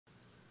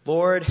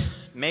Lord,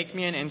 make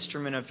me an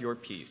instrument of your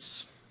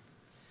peace.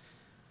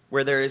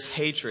 Where there is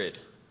hatred,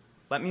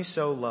 let me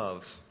sow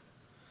love.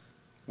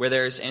 Where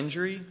there is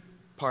injury,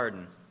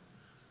 pardon.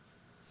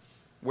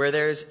 Where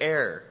there is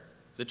error,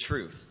 the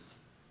truth.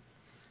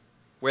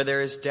 Where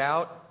there is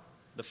doubt,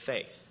 the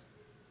faith.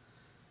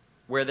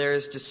 Where there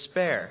is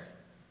despair,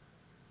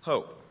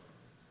 hope.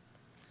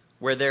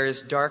 Where there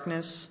is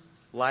darkness,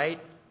 light.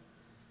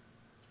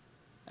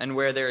 And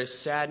where there is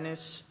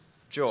sadness,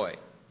 joy.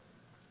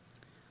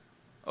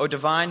 O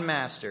divine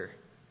Master,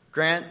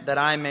 grant that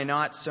I may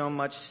not so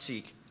much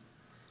seek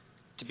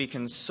to be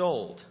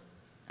consoled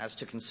as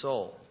to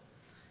console,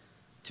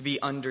 to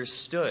be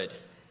understood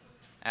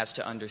as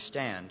to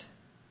understand,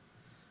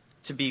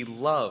 to be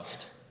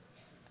loved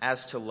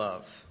as to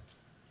love.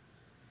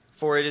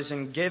 For it is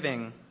in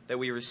giving that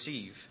we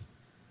receive,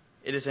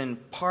 it is in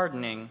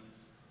pardoning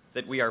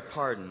that we are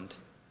pardoned,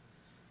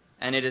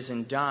 and it is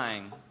in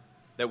dying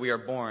that we are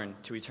born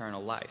to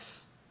eternal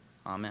life.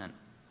 Amen.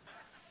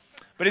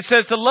 But he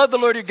says to love the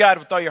Lord your God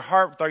with all your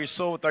heart, with all your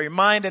soul, with all your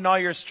mind, and all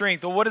your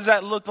strength. Well, what does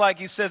that look like?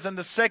 He says, and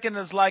the second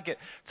is like it,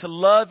 to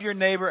love your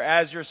neighbor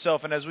as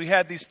yourself. And as we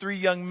had these three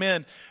young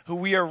men who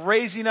we are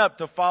raising up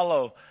to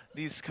follow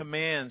these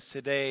commands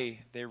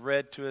today, they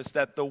read to us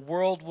that the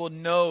world will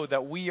know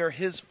that we are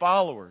his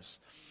followers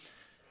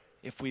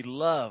if we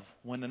love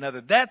one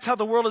another. That's how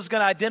the world is going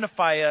to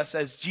identify us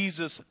as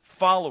Jesus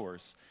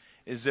followers,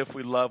 is if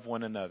we love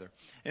one another.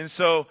 And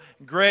so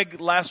Greg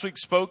last week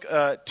spoke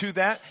to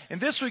that. And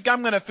this week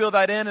I'm going to fill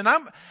that in. And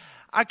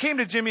I came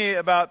to Jimmy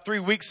about 3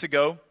 weeks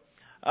ago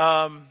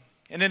and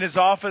in his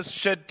office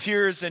shed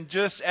tears and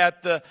just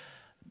at the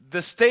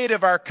state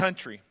of our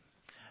country.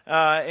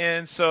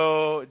 And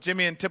so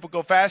Jimmy, in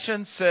typical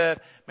fashion,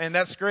 said, man,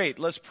 that's great.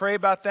 Let's pray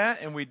about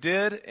that. And we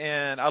did.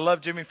 And I love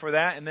Jimmy for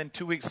that. And then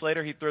 2 weeks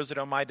later, he throws it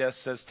on my desk,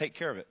 says, take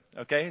care of it.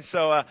 Okay.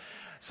 So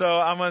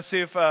I'm going to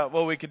see if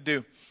what we could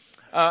do.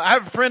 I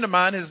have a friend of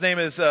mine. His name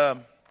is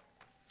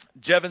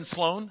Jevin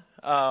Sloan.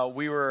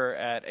 We were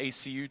at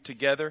ACU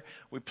together.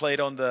 We played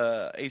on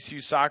the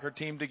ACU soccer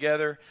team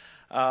together.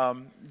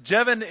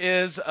 Jevin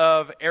is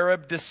of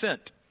Arab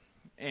descent.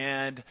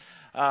 And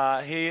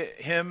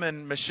him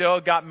and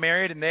Michelle got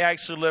married, and they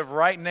actually live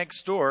right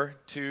next door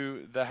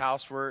to the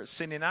house where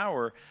Cindy and I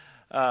were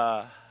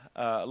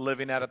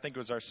living at. I think it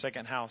was our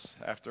second house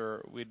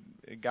after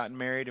we'd gotten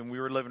married, and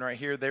we were living right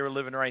here. They were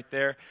living right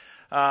there.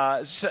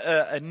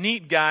 A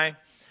neat guy.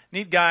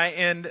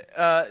 And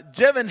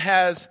Jevin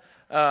has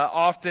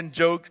often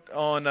joked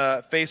on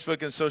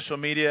Facebook and social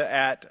media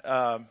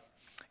at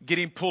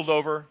getting pulled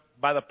over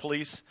by the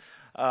police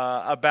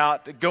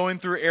about going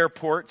through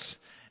airports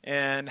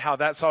and how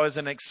that's always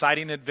an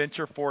exciting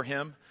adventure for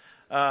him.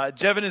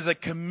 Jevin is a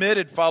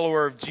committed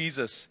follower of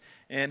Jesus,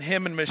 and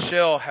him and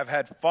Michelle have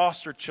had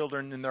foster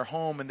children in their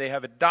home, and they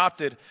have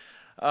adopted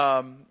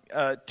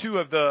two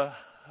of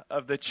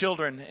the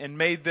children and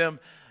made them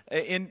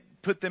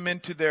put them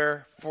into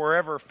their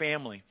forever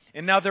family.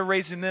 And now they're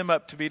raising them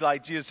up to be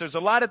like Jesus. There's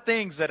a lot of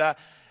things that I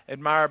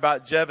admire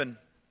about Jevin.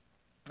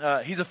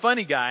 He's a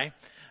funny guy,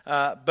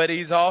 but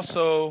he's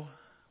also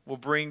will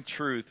bring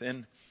truth.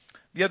 And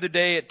the other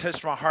day it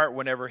touched my heart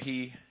whenever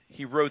he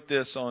wrote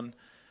this on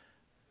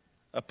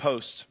a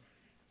post.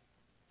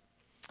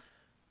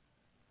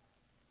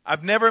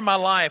 I've never in my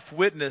life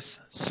witnessed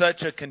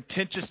such a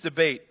contentious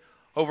debate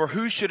over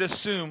who should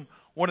assume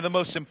one of the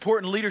most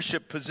important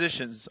leadership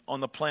positions on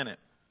the planet.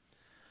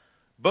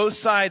 Both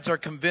sides are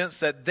convinced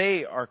that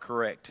they are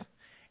correct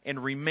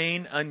and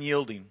remain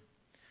unyielding.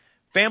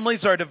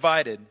 Families are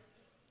divided.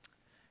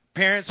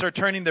 Parents are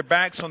turning their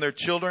backs on their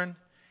children,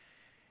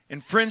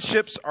 and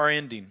friendships are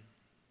ending.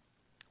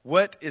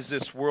 What is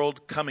this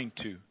world coming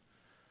to?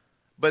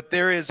 But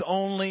there is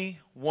only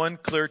one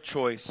clear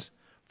choice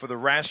for the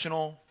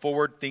rational,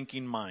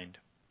 forward-thinking mind.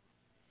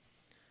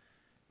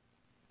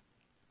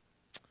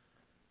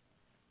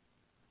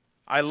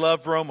 I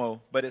love Romo,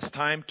 but it's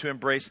time to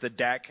embrace the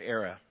Dak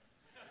era.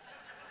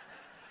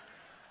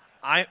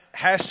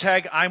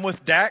 Hashtag I'm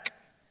with Dak.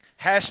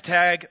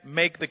 Hashtag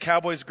make the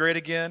Cowboys great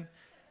again.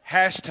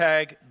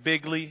 Hashtag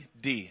Bigly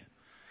D.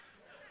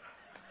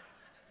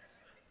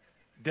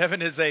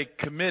 Devin is a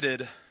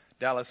committed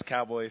Dallas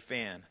Cowboy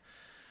fan.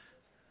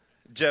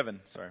 Jevin,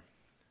 sorry.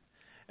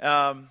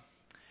 And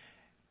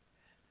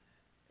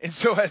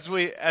so as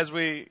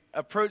we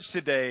approach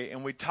today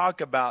and we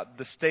talk about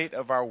the state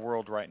of our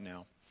world right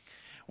now,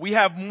 we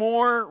have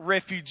more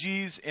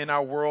refugees in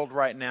our world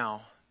right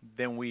now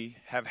than we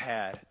have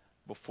had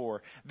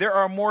before. There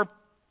are more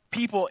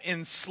people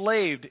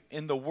enslaved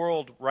in the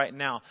world right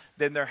now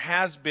than there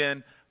has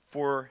been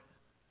for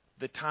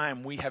the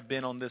time we have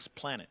been on this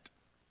planet.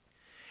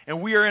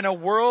 And we are in a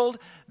world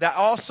that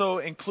also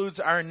includes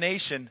our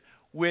nation,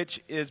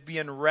 which is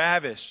being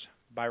ravished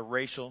by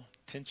racial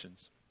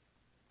tensions.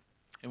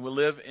 And we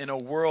live in a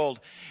world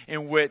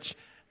in which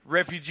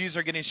refugees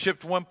are getting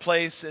shipped one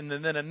place and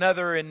then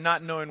another and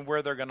not knowing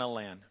where they're going to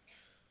land.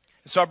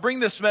 So I bring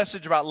this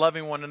message about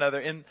loving one another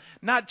and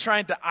not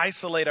trying to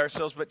isolate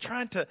ourselves, but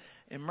trying to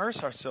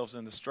immerse ourselves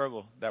in the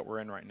struggle that we're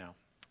in right now.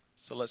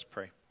 So let's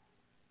pray.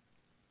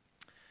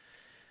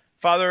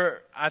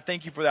 Father, I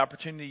thank you for the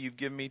opportunity you've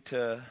given me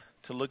to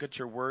look at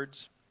your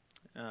words,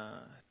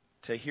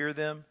 to hear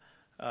them,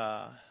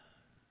 to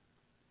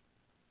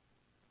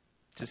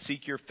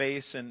seek your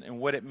face and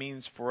what it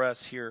means for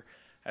us here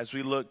as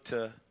we look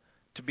to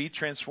be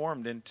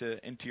transformed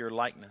into your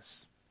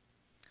likeness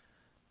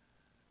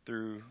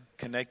through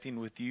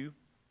connecting with you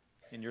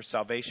in your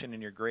salvation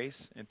and your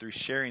grace, and through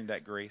sharing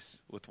that grace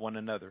with one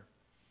another.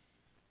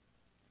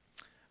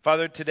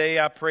 Father, today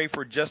I pray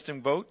for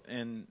Justin Vogt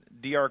and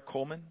D.R.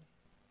 Coleman,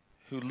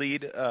 who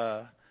lead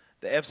the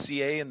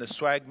FCA and the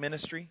SWAG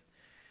ministry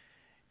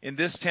in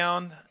this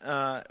town,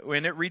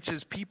 when it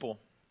reaches people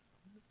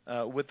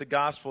with the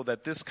gospel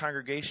that this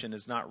congregation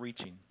is not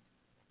reaching.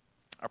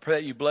 I pray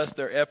that you bless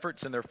their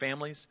efforts and their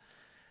families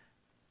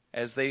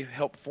as they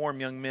help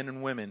form young men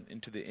and women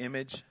into the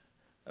image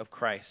of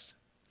Christ,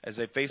 as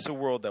they face a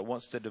world that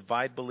wants to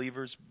divide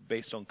believers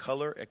based on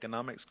color,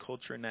 economics,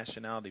 culture, and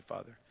nationality,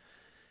 Father.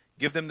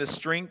 Give them the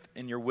strength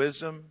and your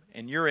wisdom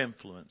and your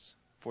influence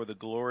for the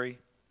glory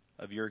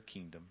of your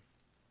kingdom.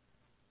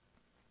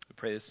 We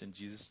pray this in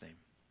Jesus' name.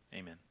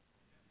 Amen.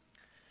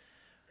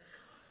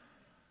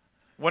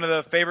 One of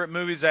the favorite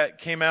movies that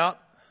came out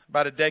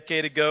about a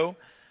decade ago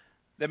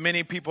that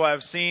many people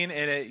have seen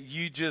and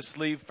you just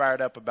leave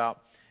fired up about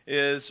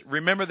is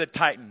Remember the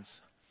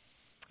Titans.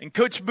 And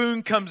Coach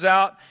Boone comes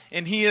out,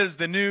 and he is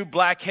the new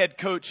black head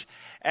coach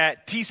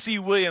at T.C.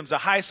 Williams, a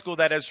high school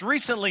that has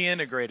recently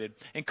integrated.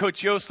 And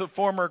Coach Yost, the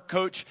former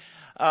coach,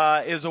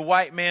 is a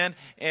white man,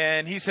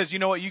 and he says, you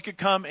know what, you could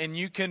come and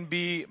you can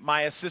be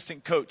my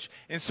assistant coach.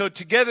 And so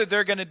together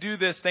they're going to do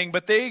this thing,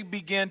 but they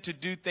begin to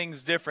do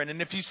things different.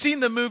 And if you've seen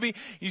the movie,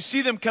 you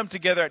see them come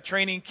together at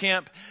training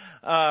camp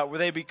where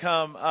they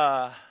become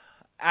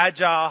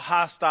agile,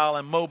 hostile,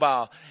 and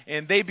mobile.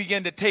 And they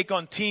begin to take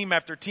on team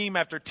after team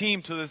after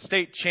team to the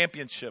state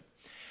championship.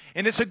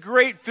 And it's a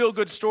great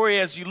feel-good story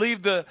as you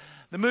leave the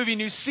movie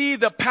and you see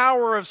the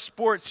power of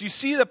sports. You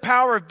see the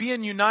power of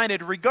being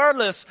united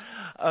regardless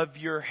of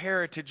your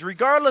heritage,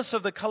 regardless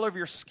of the color of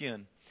your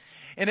skin.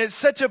 And it's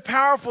such a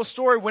powerful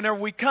story whenever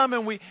we come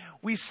and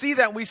we see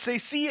that, we say,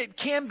 see, it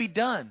can be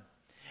done.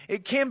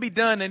 It can be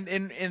done.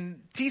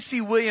 And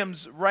T.C.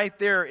 Williams right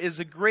there is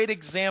a great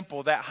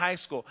example, that high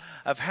school,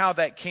 of how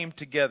that came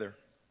together.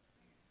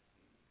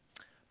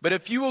 But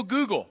if you will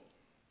Google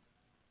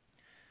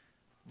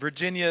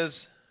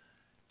Virginia's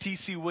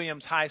T.C.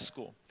 Williams High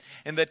School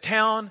and the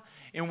town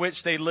in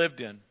which they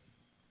lived in,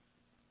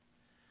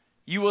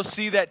 you will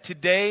see that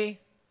today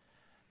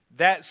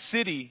that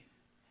city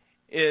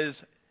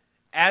is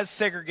as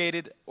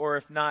segregated, or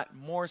if not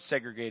more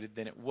segregated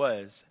than it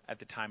was at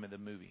the time of the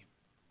movie.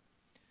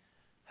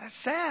 That's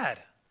sad.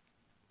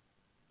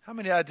 How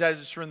many did I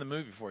just ruin the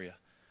movie for you?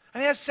 I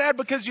mean, that's sad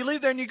because you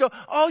leave there and you go,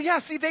 oh yeah,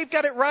 see, they've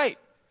got it right.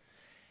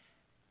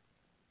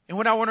 And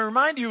what I want to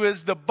remind you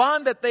is the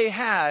bond that they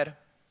had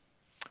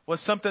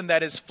was something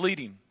that is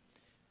fleeting.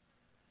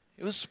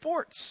 It was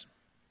sports.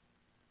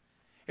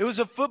 It was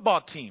a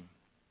football team.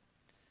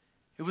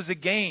 It was a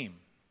game.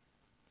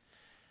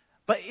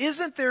 But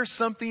isn't there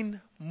something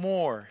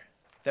more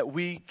that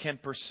we can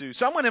pursue?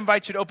 So I'm going to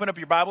invite you to open up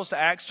your Bibles to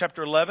Acts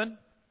chapter 11.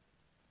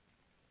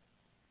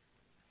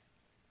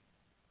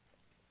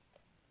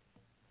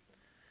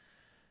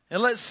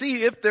 And let's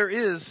see if there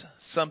is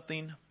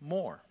something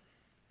more.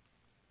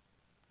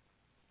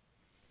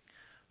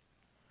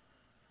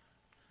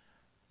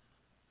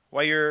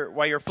 While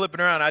you're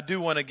flipping around, I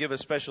do want to give a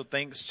special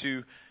thanks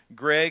to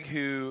Greg,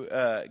 who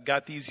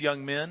got these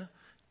young men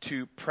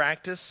to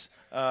practice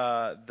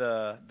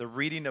the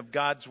reading of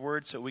God's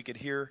Word so we could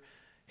hear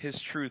His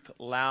truth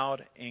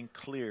loud and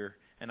clear.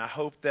 And I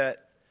hope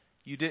that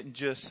you didn't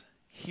just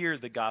hear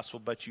the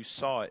gospel, but you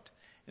saw it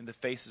in the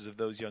faces of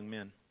those young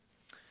men.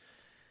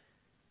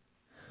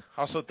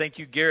 Also, thank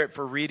you, Garrett,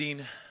 for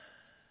reading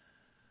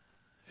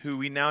who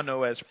we now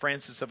know as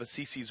Francis of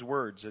Assisi's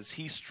words as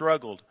he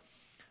struggled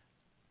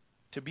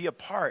to be a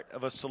part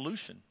of a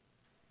solution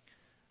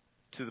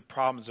to the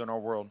problems in our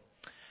world.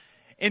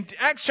 In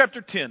Acts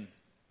chapter 10,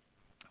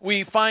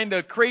 we find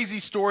a crazy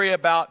story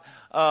about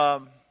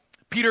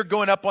Peter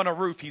going up on a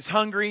roof. He's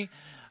hungry,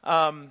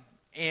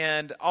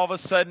 and all of a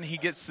sudden he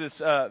gets this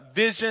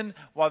vision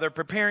while they're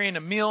preparing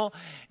a meal.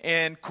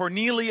 And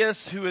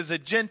Cornelius, who is a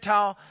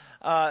Gentile,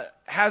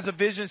 has a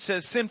vision,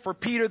 says, send for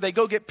Peter. They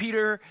go get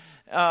Peter,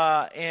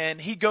 and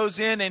he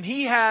goes in and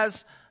he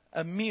has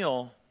a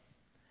meal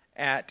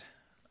at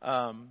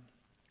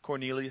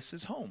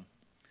Cornelius's home.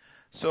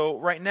 So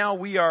right now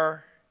we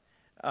are,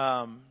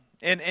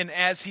 and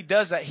as he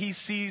does that, he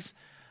sees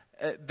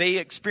they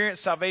experience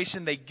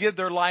salvation. They give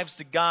their lives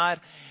to God,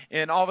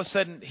 and all of a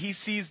sudden he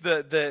sees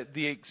the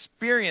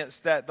experience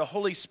that the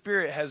Holy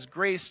Spirit has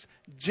graced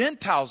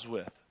Gentiles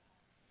with.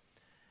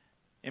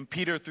 And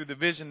Peter, through the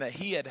vision that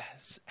he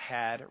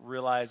had,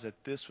 realized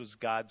that this was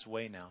God's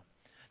way now.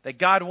 That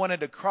God wanted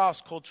to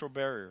cross cultural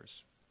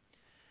barriers.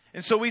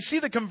 And so we see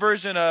the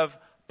conversion of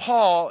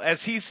Paul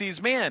as he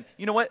sees, man,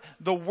 you know what?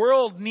 The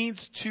world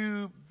needs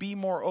to be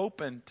more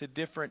open to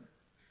different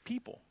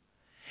people.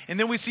 And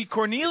then we see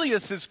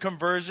Cornelius'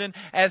 conversion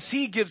as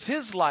he gives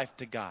his life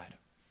to God.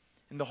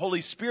 And the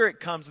Holy Spirit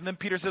comes. And then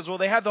Peter says, well,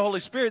 they have the Holy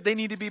Spirit. They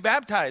need to be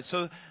baptized.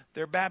 So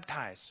they're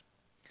baptized.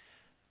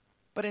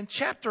 But in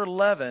chapter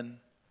 11,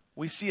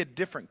 we see a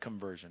different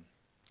conversion.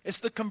 It's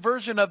the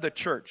conversion of the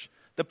church.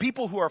 The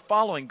people who are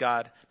following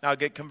God now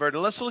get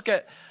converted. Let's look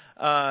at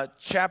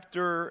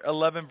chapter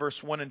 11,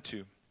 verse 1 and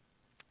 2.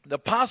 The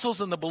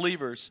apostles and the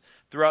believers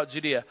throughout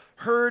Judea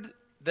heard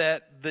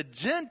that the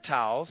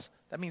Gentiles,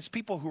 that means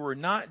people who were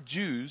not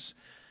Jews,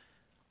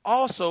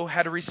 also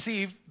had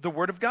received the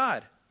word of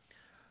God.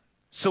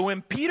 So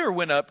when Peter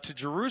went up to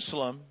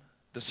Jerusalem,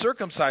 the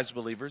circumcised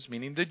believers,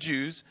 meaning the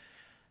Jews,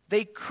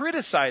 they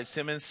criticized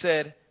him and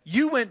said,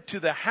 you went to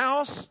the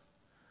house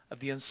of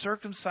the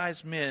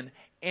uncircumcised men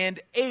and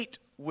ate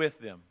with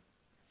them.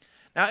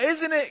 Now,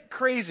 isn't it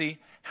crazy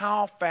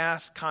how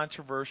fast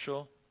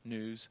controversial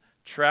news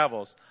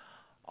travels?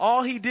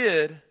 All he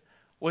did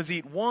was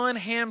eat one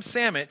ham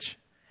sandwich,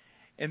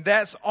 and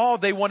that's all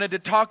they wanted to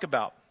talk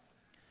about.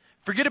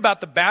 Forget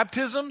about the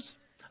baptisms.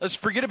 Let's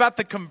forget about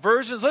the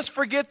conversions. Let's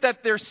forget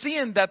that they're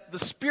seeing that the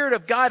Spirit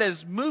of God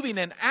is moving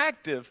and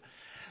active.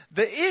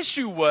 The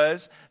issue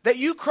was that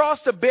you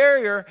crossed a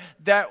barrier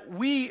that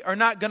we are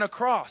not going to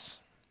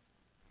cross.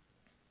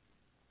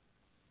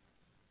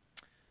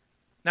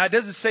 Now, it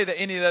doesn't say that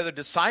any of the other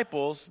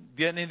disciples,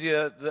 any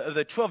of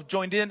the 12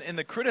 joined in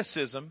the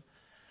criticism,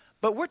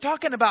 but we're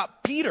talking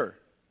about Peter.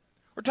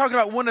 We're talking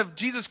about one of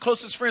Jesus'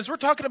 closest friends. We're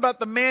talking about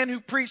the man who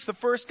preached the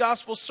first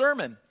gospel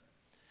sermon.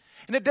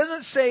 And it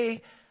doesn't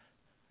say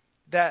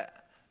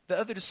that the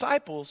other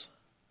disciples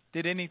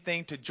did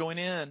anything to join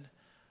in,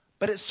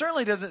 but it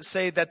certainly doesn't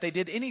say that they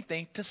did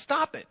anything to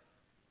stop it.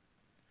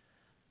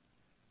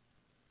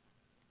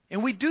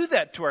 And we do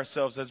that to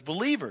ourselves as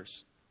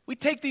believers. We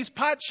take these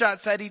pot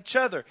shots at each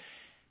other,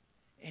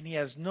 and he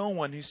has no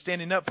one who's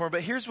standing up for him.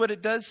 But here's what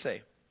it does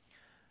say.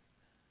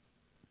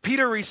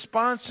 Peter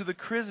responds to the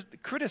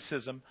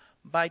criticism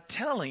by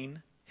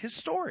telling his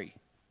story.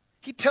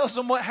 He tells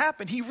them what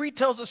happened. He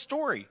retells a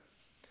story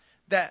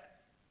that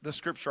the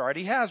scripture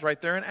already has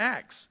right there in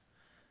Acts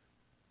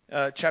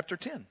chapter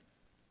 10.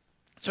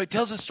 So he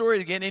tells the story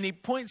again, and he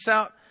points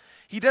out,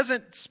 he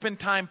doesn't spend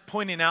time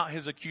pointing out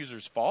his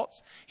accuser's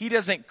faults. He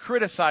doesn't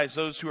criticize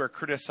those who are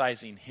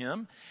criticizing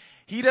him.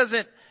 He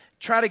doesn't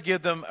try to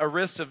give them a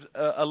list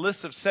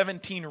of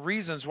 17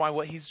 reasons why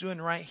what he's doing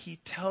right. He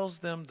tells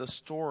them the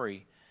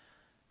story.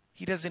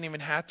 He doesn't even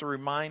have to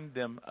remind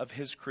them of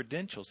his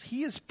credentials.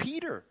 He is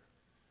Peter.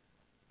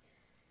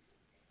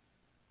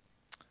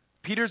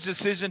 Peter's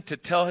decision to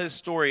tell his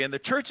story and the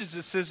church's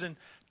decision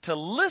to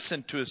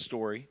listen to his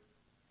story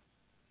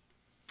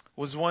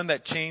was one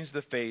that changed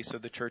the face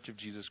of the Church of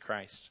Jesus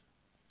Christ.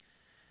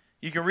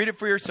 You can read it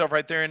for yourself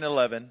right there in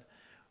 11.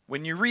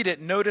 When you read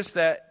it, notice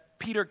that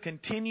Peter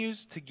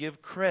continues to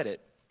give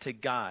credit to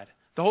God.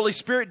 The Holy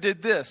Spirit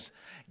did this.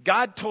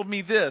 God told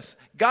me this.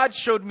 God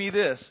showed me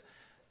this.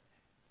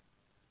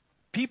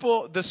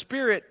 The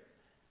Spirit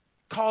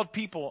called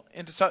people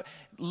into...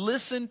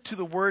 Listen to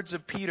the words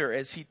of Peter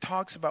as he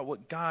talks about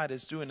what God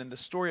is doing in the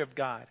story of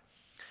God.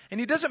 And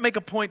he doesn't make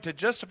a point to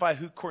justify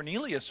who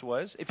Cornelius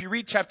was. If you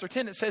read chapter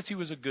 10, it says he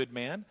was a good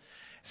man.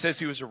 It says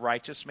he was a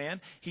righteous man.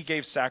 He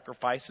gave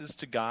sacrifices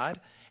to God,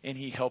 and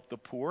he helped the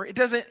poor. He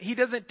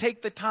doesn't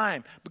take the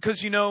time because,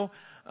 there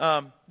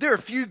are a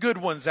few good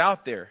ones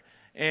out there.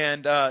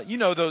 And,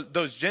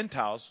 those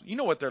Gentiles, you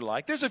know what they're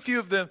like. There's a few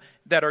of them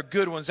that are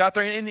good ones out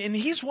there, and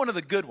he's one of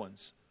the good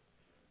ones.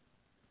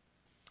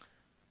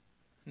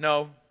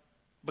 No,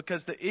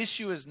 because the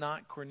issue is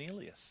not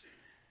Cornelius.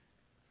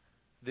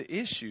 The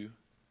issue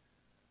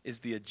is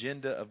the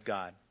agenda of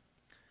God.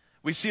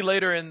 We see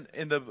later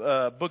in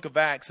the book of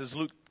Acts, as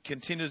Luke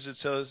continues to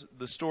tell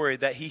the story,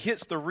 that he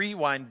hits the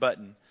rewind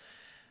button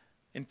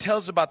and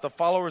tells about the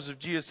followers of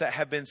Jesus that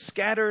have been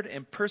scattered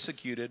and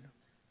persecuted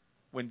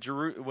when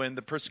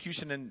the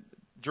persecution in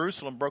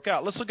Jerusalem broke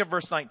out. Let's look at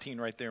verse 19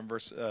 right there in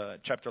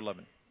chapter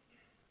 11.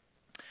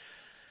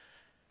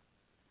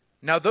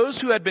 Now those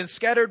who had been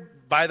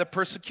scattered by the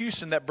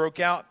persecution that broke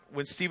out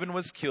when Stephen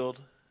was killed,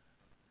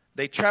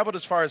 they traveled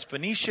as far as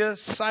Phoenicia,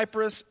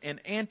 Cyprus, and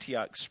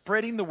Antioch,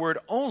 spreading the word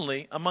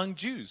only among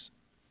Jews.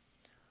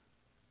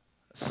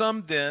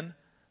 Some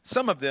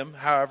of them,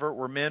 however,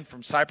 were men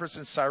from Cyprus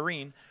and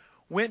Cyrene,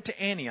 went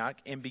to Antioch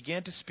and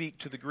began to speak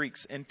to the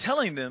Greeks, and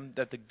telling them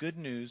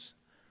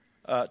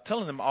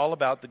all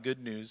about the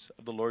good news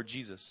of the Lord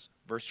Jesus.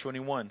 Verse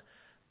 21,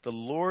 the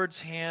Lord's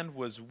hand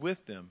was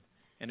with them,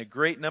 and a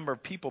great number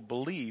of people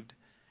believed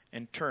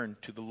and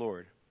turned to the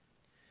Lord.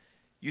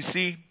 You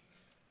see,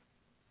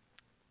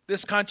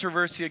 this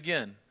controversy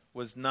again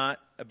was not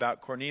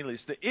about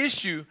Cornelius. The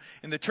issue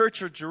in the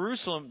church of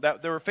Jerusalem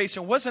that they were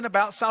facing wasn't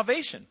about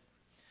salvation.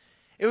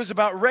 It was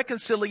about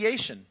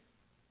reconciliation.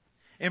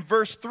 In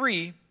verse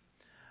 3,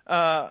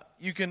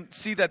 you can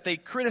see that they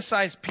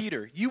criticized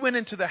Peter. You went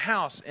into the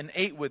house and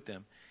ate with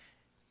them.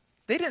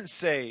 They didn't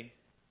say,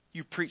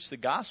 you preached the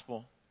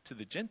gospel to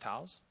the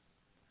Gentiles.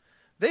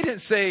 They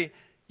didn't say,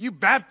 you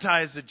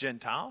baptized a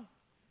Gentile.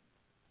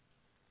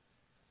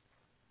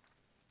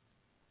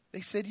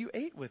 They said you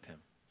ate with him.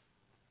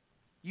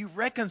 You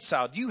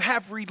reconciled. You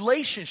have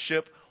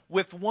relationship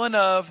with one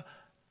of,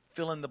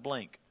 fill in the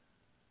blank,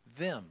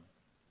 them.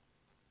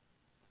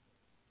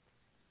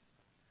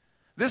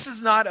 This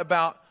is not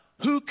about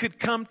who could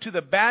come to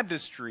the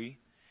baptistry.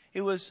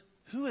 It was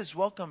who is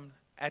welcome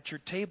at your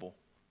table.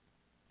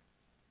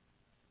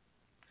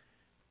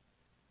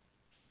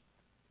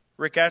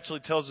 Rick actually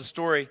tells a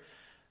story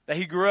that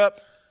he grew up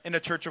in a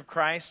Church of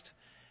Christ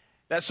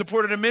that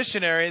supported a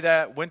missionary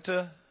that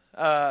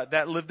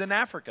that lived in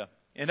Africa.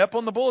 And up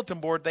on the bulletin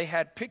board, they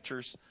had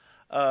pictures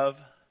of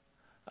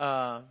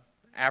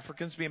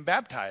Africans being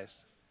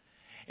baptized.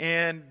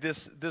 And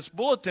this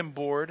bulletin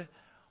board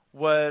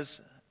was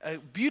a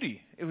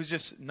beauty. It was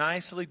just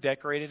nicely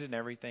decorated and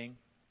everything.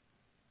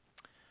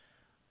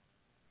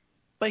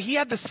 But he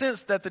had the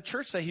sense that the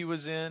church that he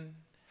was in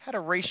had a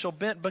racial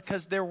bent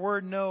because there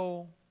were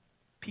no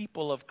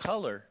people of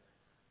color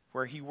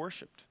where he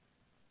worshiped.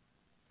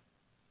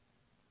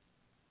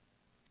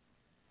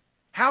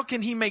 How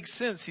can he make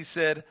sense, he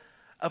said,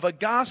 of a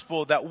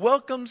gospel that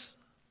welcomes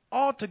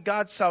all to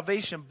God's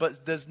salvation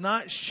but does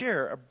not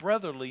share a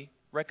brotherly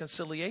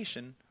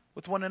reconciliation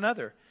with one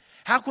another?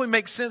 How can we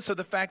make sense of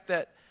the fact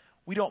that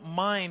we don't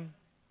mind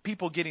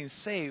people getting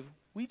saved?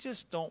 We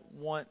just don't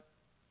want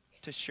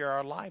to share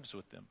our lives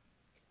with them.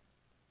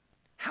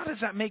 How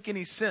does that make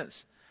any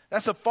sense?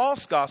 That's a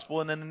false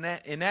gospel and an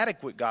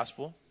inadequate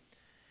gospel.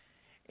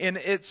 And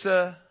it's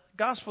a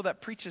gospel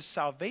that preaches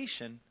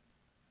salvation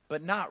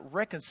but not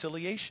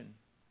reconciliation.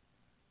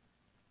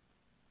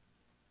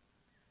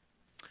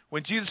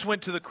 When Jesus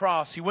went to the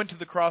cross, he went to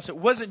the cross. It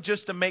wasn't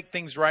just to make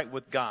things right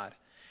with God.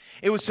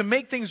 It was to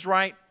make things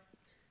right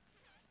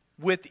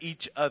with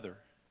each other.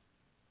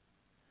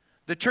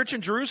 The church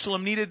in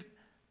Jerusalem needed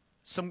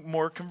some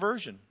more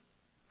conversion.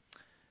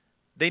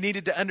 They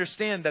needed to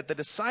understand that the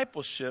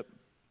discipleship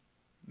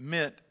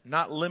meant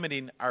not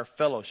limiting our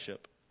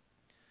fellowship.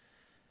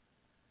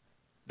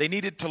 They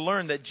needed to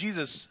learn that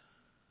Jesus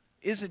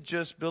isn't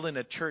just building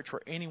a church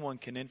where anyone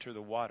can enter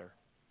the water.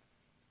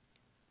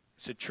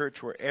 It's a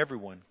church where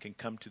everyone can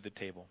come to the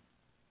table.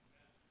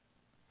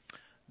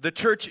 The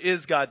church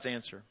is God's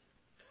answer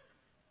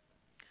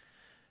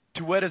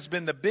to what has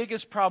been the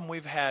biggest problem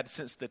we've had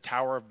since the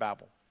Tower of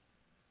Babel,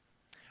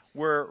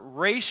 where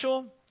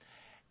racial,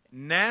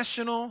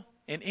 national,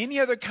 and any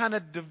other kind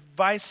of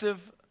divisive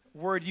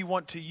word you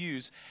want to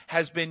use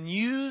has been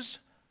used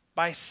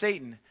by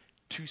Satan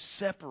to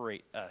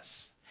separate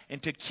us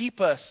and to keep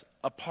us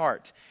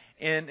apart.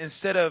 And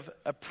instead of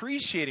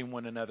appreciating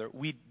one another,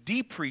 we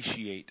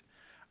depreciate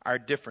our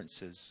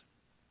differences,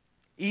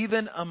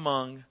 even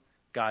among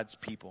God's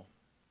people.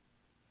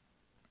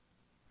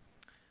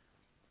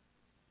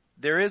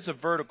 There is a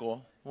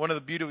vertical. One of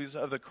the beauties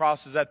of the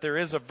cross is that there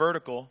is a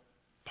vertical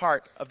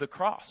part of the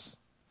cross.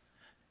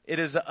 It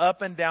is an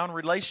up and down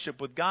relationship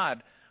with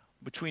God,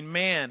 between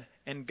man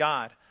and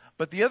God.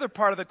 But the other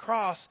part of the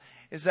cross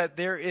is that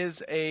there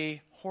is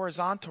a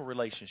horizontal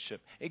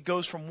relationship. It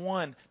goes from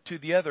one to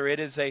the other. It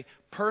is a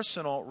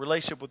personal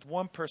relationship with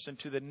one person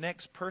to the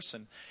next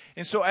person.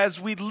 And so as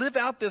we live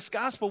out this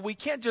gospel, we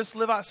can't just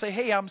live out and say,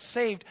 hey, I'm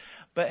saved,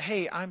 but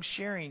hey, I'm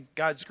sharing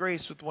God's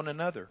grace with one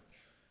another.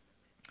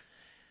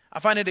 I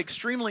find it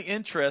extremely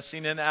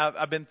interesting, and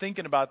I've been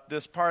thinking about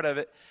this part of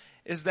it,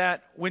 is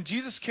that when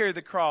Jesus carried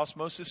the cross,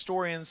 most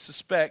historians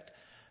suspect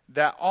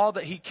that all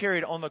that he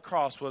carried on the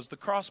cross was the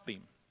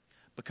crossbeam,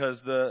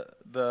 because the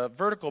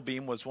vertical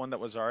beam was one that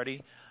was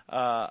already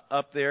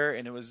up there,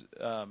 and it was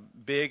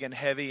big and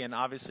heavy, and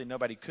obviously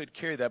nobody could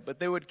carry that, but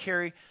they would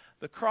carry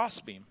the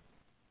crossbeam.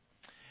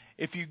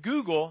 If you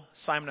Google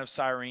Simon of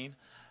Cyrene,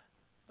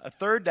 a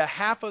third to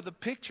half of the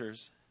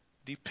pictures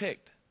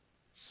depict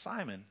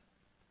Simon,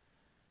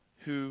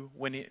 who,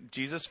 when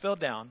Jesus fell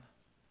down,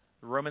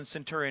 the Roman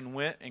centurion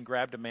went and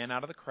grabbed a man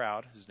out of the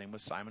crowd, his name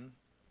was Simon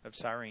of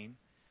Cyrene,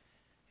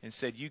 and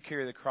said, you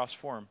carry the cross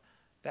for him.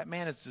 That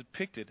man is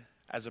depicted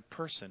as a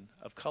person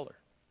of color.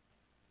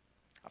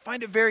 I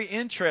find it very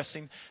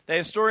interesting that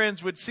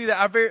historians would see that.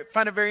 I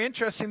find it very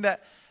interesting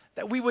that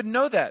we would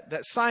know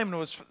that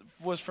Simon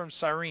was from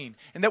Cyrene,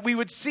 and that we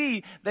would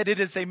see that it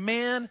is a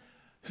man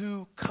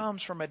who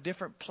comes from a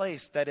different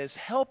place that is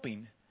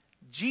helping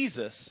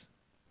Jesus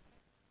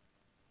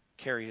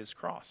carry his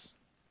cross.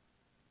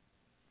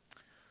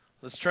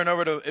 Let's turn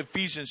over to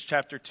Ephesians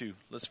chapter 2.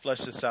 Let's flesh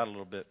this out a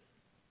little bit.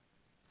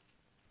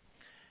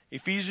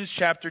 Ephesians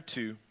chapter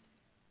 2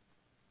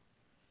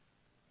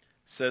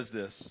 says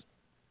this.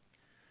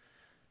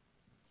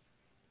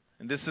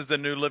 And this is the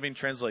New Living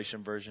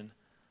Translation version.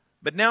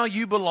 But now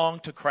you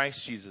belong to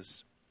Christ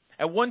Jesus.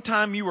 At one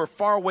time you were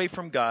far away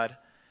from God.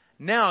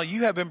 Now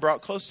you have been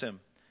brought close to him.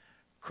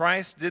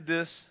 Christ did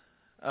this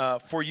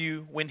for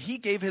you when he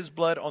gave his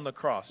blood on the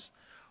cross.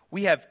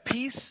 We have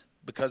peace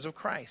because of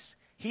Christ.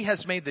 He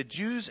has made the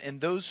Jews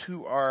and those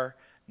who are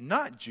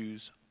not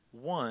Jews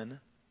one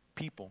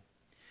people.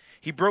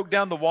 He broke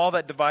down the wall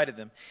that divided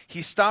them.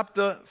 He stopped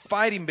the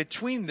fighting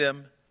between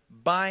them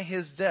by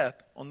his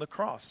death on the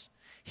cross.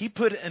 He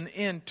put an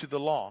end to the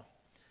law.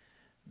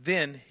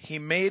 Then he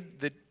made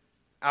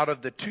out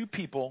of the two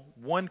people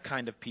one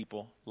kind of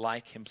people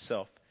like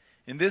himself.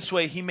 In this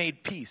way, he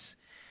made peace.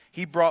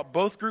 He brought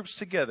both groups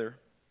together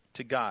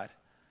to God.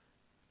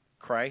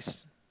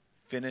 Christ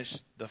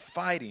finished the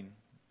fighting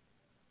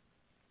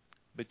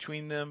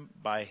between them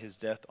by his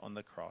death on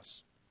the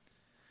cross.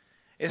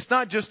 It's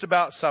not just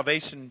about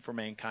salvation for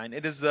mankind.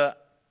 It is the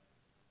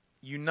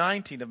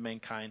uniting of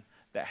mankind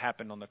that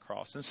happened on the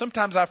cross. And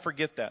sometimes I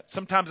forget that.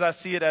 Sometimes I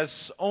see it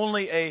as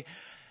only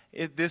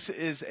this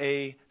is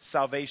a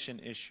salvation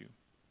issue.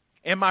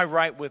 Am I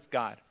right with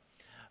God?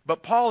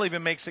 But Paul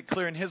even makes it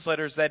clear in his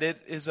letters that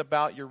it is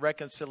about your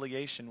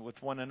reconciliation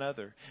with one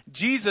another.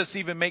 Jesus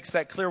even makes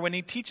that clear when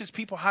he teaches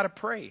people how to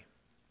pray.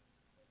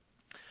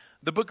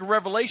 The book of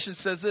Revelation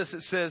says this.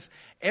 It says,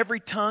 every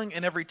tongue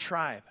and every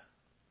tribe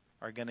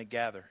are going to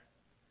gather.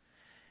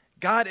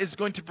 God is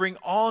going to bring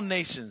all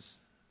nations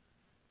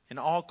and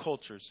all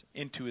cultures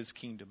into his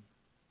kingdom.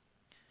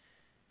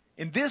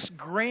 In this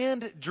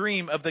grand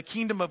dream of the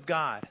kingdom of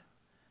God,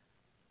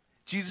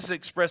 Jesus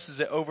expresses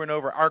it over and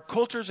over. Our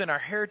cultures and our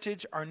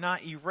heritage are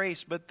not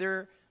erased, but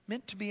they're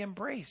meant to be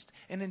embraced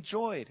and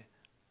enjoyed.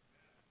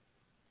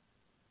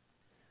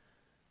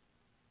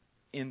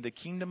 In the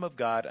kingdom of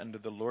God under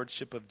the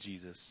lordship of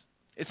Jesus.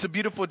 It's a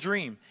beautiful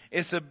dream.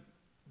 It's a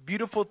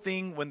beautiful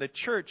thing when the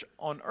church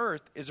on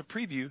earth is a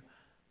preview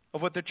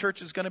of what the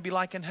church is going to be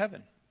like in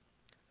heaven.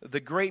 The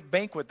great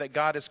banquet that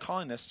God is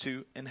calling us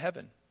to in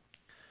heaven.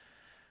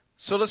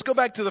 So let's go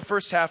back to the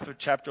first half of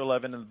chapter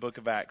 11 in the book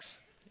of Acts.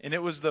 And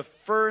it was the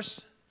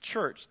first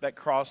church that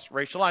crossed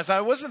racial lines. Now,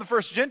 it wasn't the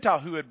first Gentile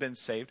who had been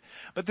saved,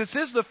 but this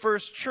is the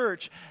first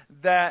church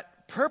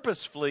that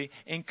purposefully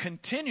and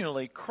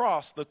continually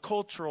crossed the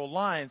cultural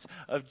lines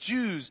of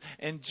Jews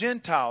and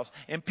Gentiles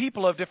and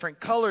people of different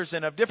colors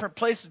and of different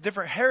places,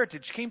 different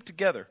heritage came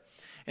together.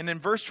 And in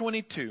verse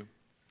 22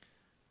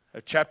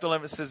 of chapter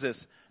 11 it says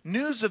this,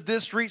 news of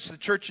this reached the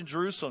church in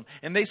Jerusalem,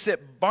 and they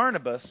sent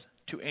Barnabas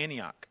to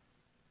Antioch.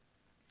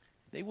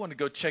 They wanted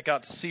to go check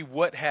out to see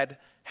what had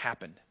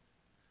happened.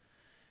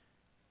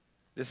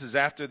 This is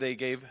after they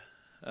gave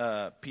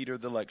Peter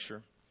the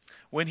lecture.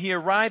 When he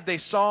arrived, they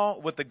saw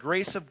what the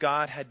grace of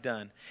God had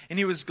done. And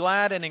he was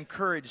glad and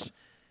encouraged.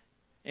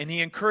 And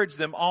he encouraged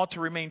them all to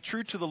remain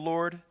true to the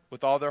Lord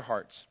with all their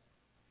hearts.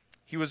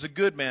 He was a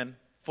good man,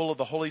 full of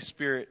the Holy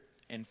Spirit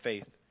and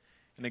faith.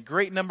 And a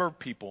great number of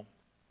people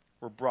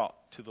were brought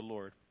to the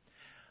Lord.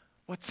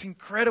 What's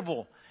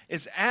incredible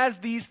is as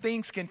these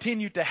things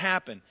continue to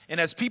happen, and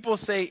as people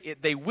say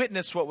they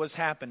witnessed what was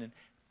happening,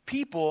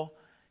 people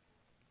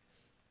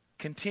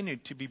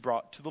continued to be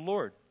brought to the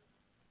Lord.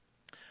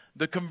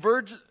 The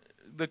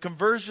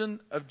conversion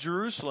of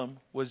Jerusalem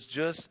was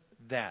just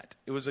that.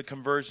 It was a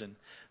conversion.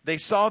 They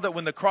saw that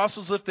when the cross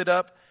was lifted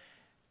up,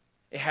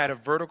 it had a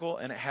vertical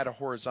and it had a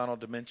horizontal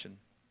dimension.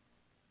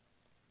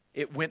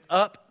 It went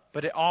up,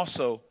 but it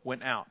also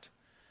went out.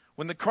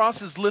 When the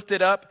cross is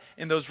lifted up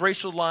and those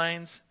racial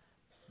lines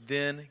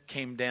then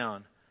came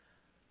down,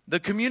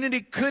 the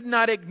community could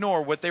not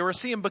ignore what they were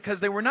seeing because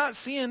they were not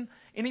seeing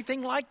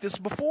anything like this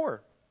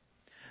before.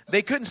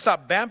 They couldn't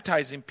stop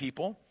baptizing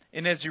people.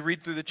 And as you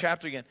read through the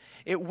chapter again,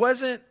 it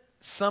wasn't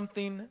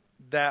something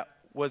that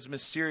was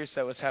mysterious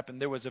that was happening.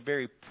 There was a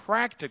very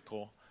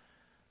practical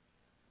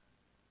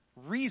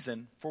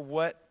reason for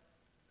what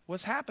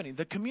was happening.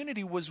 The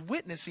community was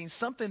witnessing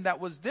something that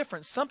was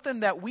different,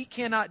 something that we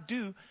cannot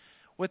do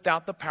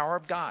without the power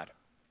of God.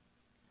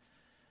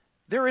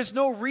 There is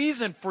no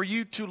reason for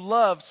you to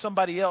love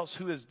somebody else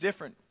who is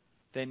different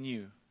than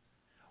you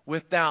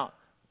without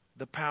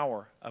the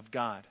power of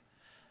God.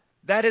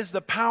 That is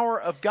the power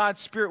of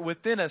God's Spirit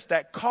within us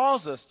that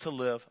calls us to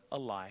live a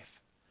life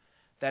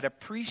that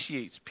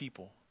appreciates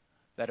people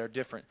that are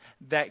different,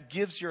 that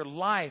gives your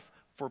life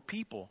for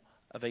people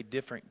of a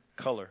different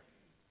color.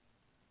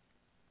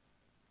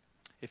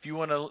 If you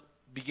want to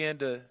begin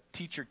to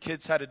teach your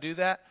kids how to do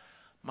that,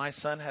 my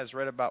son has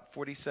read about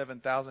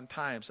 47,000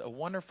 times a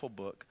wonderful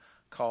book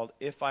called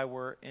If I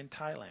Were in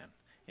Thailand.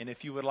 And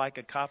if you would like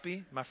a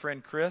copy, my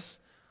friend Chris,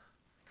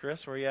 where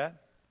are you at?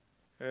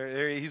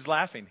 He's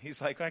laughing.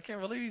 He's like, I can't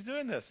believe he's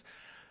doing this.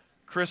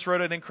 Chris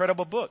wrote an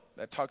incredible book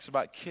that talks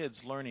about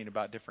kids learning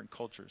about different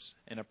cultures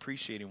and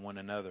appreciating one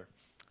another.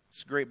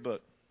 It's a great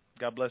book.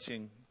 God bless you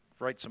and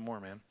write some more,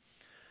 man.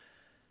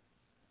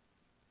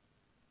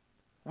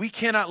 We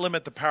cannot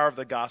limit the power of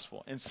the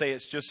gospel and say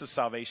it's just a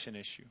salvation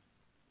issue.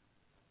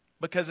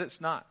 Because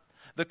it's not.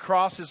 The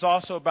cross is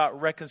also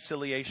about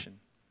reconciliation.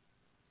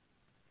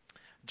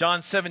 John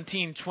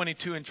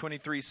 17:22 and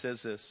 23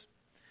 says this.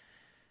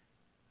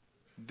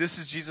 This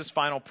is Jesus'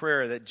 final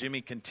prayer that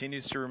Jimmy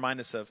continues to remind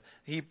us of.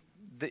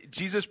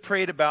 Jesus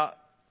prayed about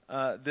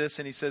this,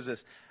 and he says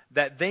this,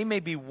 that they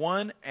may be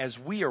one as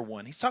we are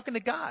one. He's talking to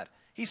God.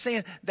 He's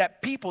saying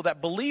that people,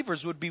 that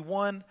believers would be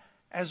one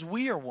as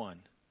we are one.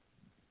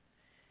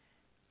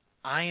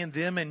 I and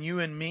them and you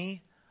and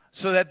me,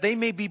 so that they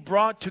may be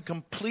brought to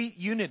complete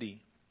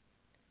unity.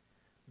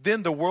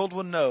 Then the world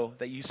will know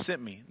that you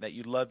sent me, that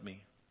you loved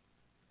me.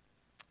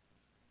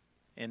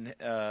 And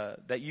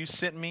that you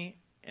sent me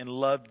and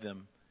loved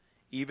them,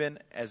 even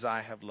as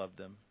I have loved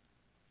them.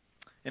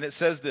 And it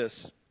says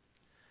this,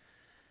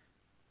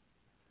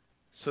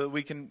 so that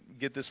we can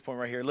get this point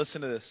right here.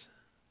 Listen to this.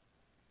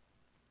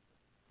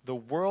 The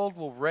world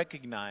will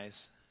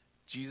recognize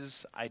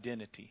Jesus'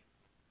 identity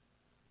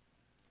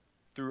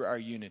through our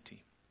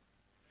unity.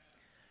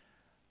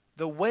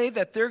 The way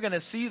that they're going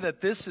to see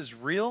that this is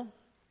real,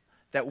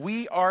 that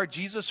we are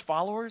Jesus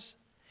followers,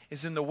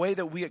 is in the way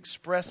that we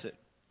express it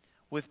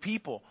with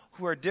people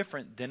who are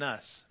different than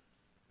us.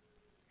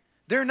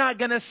 They're not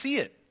going to see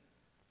it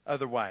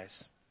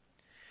otherwise.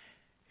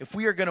 If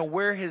we are going to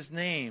wear His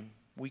name,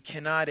 we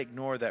cannot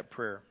ignore that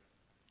prayer.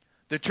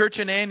 The church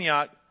in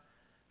Antioch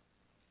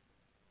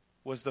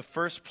was the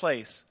first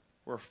place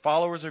where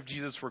followers of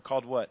Jesus were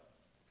called what?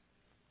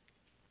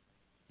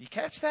 You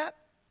catch that?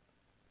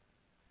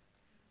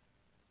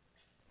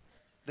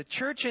 The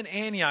church in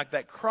Antioch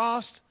that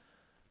crossed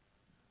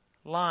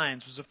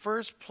lines was the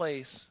first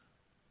place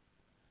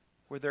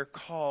where they're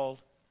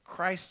called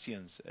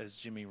Christians, as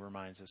Jimmy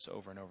reminds us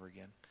over and over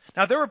again.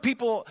 Now, there were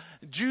people,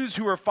 Jews,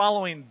 who were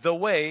following the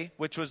way,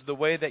 which was the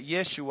way that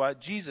Yeshua,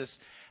 Jesus,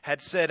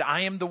 had said,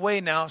 I am the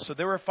way now. So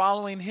they were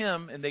following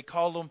Him, and they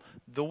called Him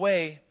the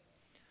way.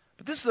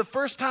 But this is the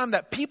first time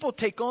that people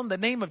take on the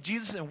name of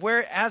Jesus and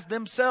wear it as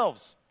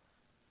themselves.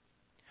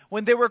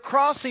 When they were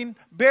crossing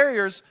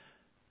barriers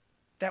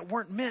that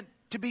weren't meant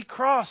to be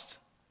crossed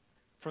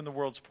from the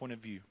world's point of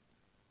view.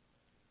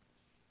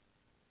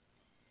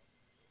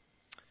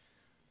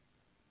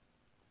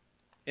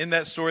 In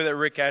that story that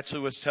Rick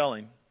actually was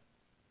telling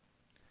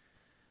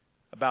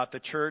about the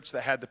church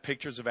that had the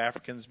pictures of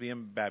Africans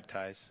being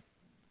baptized,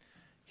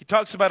 he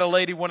talks about a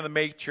lady, one of the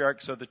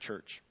matriarchs of the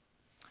church.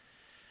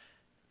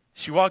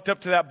 She walked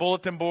up to that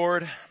bulletin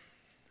board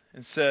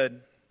and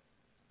said,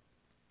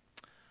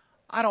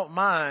 I don't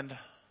mind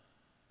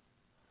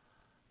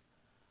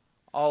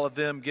all of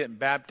them getting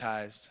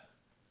baptized.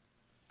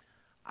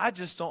 I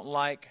just don't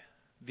like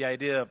the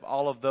idea of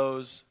all of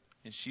those,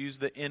 and she used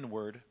the N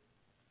word,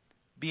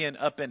 being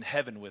up in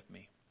heaven with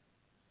me.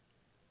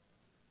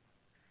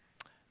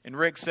 And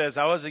Rick says,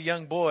 I was a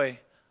young boy,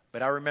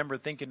 but I remember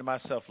thinking to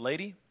myself,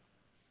 lady,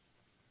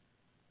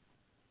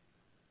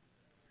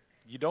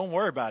 you don't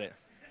worry about it.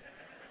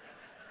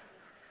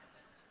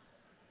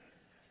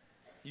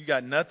 You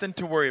got nothing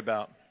to worry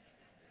about.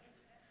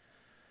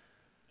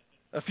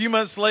 A few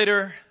months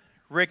later,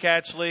 Rick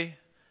Atchley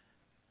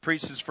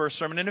preached his first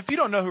sermon. And if you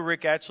don't know who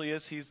Rick Atchley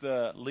is, he's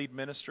the lead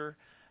minister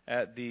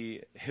at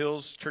the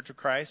Hills Church of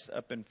Christ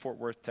up in Fort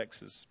Worth,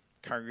 Texas.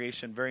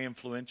 Congregation very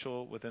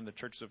influential within the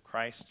Churches of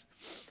Christ.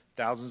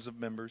 Thousands of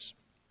members.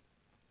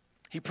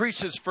 He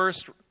preached his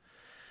first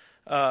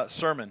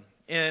sermon.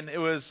 And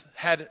it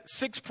had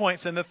 6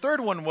 points. And the third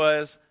one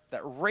was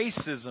that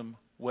racism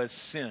was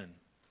sin.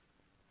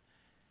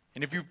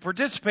 And if you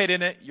participate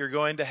in it, you're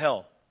going to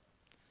hell.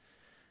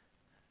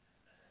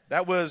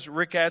 That was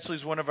Rick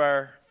Atchley's, one of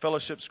our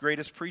fellowship's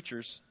greatest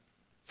preachers,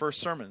 first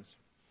sermons.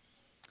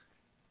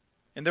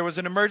 And there was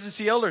an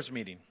emergency elders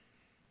meeting.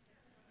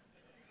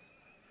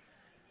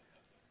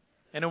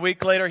 And a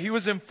week later, he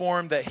was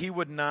informed that he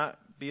would not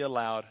be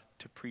allowed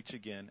to preach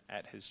again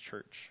at his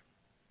church.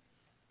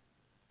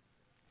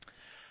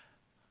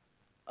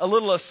 A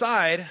little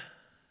aside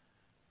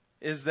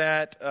is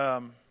that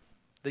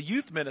the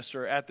youth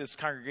minister at this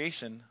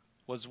congregation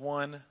was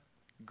one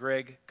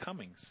Greg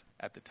Cummings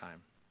at the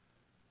time.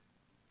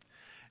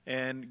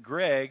 And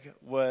Greg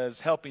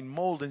was helping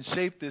mold and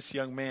shape this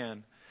young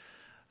man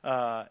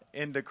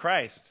into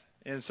Christ.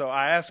 And so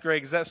I asked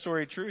Greg, is that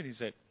story true? And he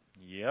said,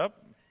 yep.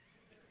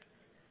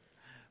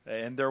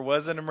 And there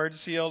was an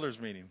emergency elders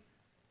meeting.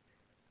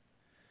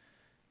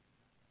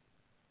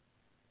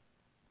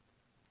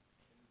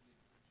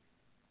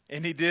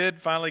 And he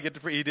did finally get to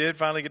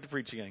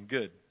preach again.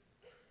 Good.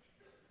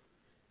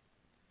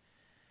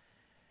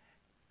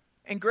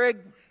 And Greg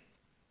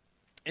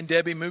and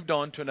Debbie moved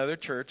on to another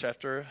church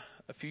after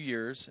a few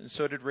years, and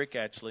so did Rick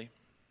Atchley.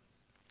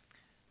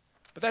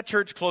 But that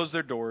church closed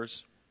their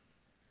doors.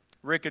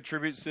 Rick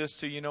attributes this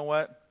to, you know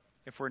what?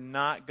 If we're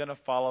not going to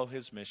follow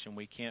his mission,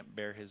 we can't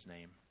bear his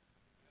name.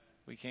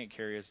 We can't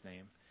carry his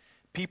name.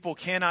 People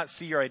cannot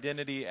see your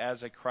identity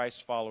as a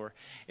Christ follower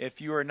if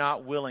you are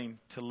not willing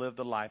to live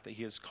the life that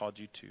he has called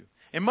you to.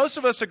 And most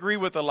of us agree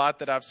with a lot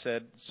that I've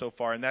said so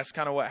far, and that's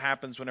kind of what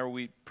happens whenever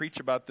we preach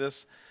about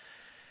this.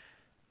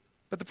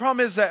 But the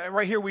problem is that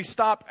right here we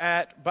stop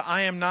at, but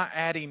I am not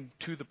adding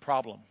to the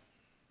problem.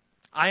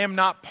 I am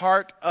not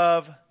part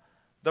of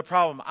the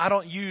problem. I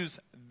don't use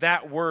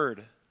that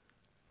word.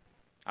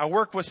 I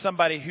work with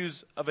somebody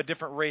who's of a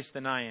different race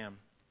than I am.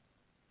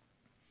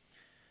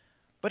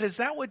 But is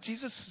that what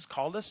Jesus has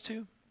called us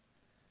to?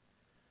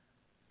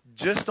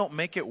 Just don't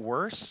make it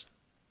worse?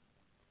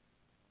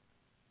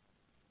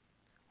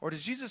 Or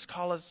does Jesus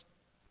call us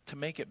to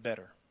make it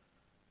better?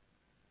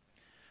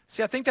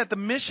 See, I think that the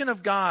mission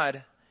of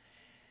God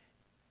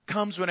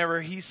comes whenever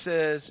he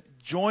says,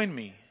 join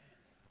me.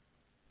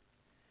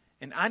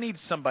 And I need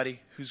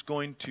somebody who's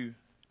going to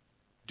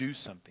do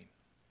something.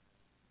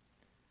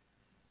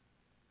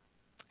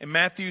 In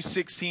Matthew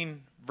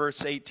 16,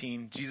 verse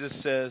 18, Jesus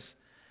says,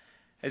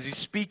 as he's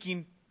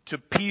speaking to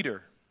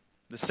Peter,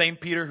 the same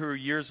Peter who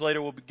years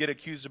later will get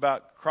accused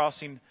about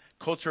crossing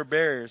cultural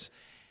barriers.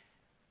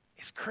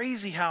 It's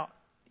crazy how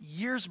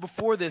years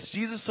before this,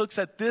 Jesus looks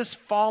at this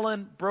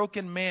fallen,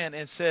 broken man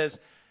and says,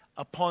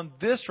 upon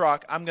this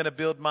rock, I'm going to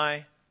build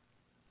my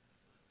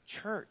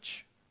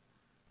church.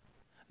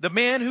 The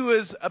man who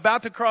is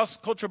about to cross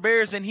cultural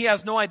barriers and he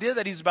has no idea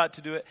that he's about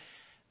to do it,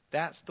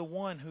 that's the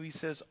one who he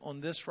says, on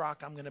this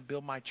rock, I'm going to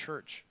build my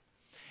church.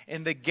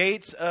 And the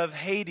gates of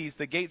Hades,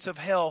 the gates of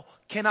hell,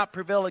 cannot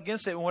prevail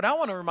against it. And what I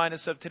want to remind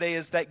us of today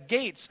is that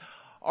gates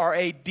are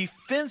a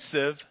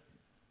defensive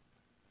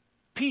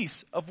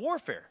piece of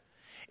warfare.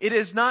 It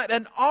is not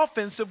an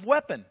offensive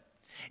weapon.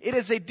 It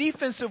is a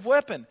defensive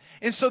weapon.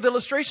 And so the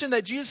illustration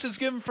that Jesus has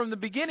given from the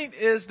beginning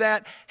is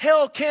that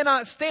hell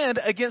cannot stand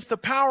against the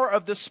power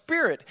of the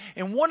Spirit.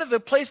 And one of the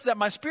places that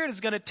my Spirit is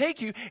going to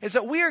take you is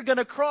that we are going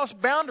to cross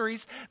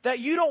boundaries that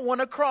you don't want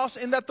to cross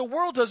and that the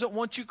world doesn't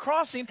want you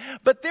crossing,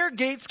 but their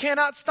gates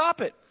cannot stop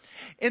it.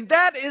 And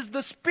that is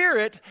the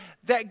Spirit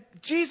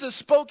that Jesus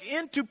spoke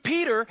into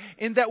Peter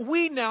and that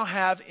we now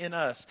have in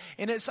us.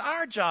 And it's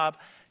our job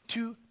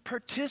to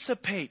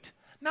participate,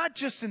 not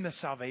just in the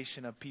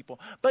salvation of people,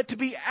 but to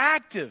be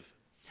active.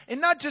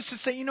 And not just to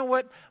say, you know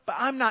what, but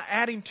I'm not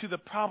adding to the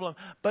problem,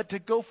 but to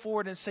go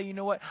forward and say, you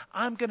know what,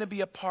 I'm going to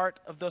be a part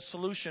of the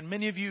solution.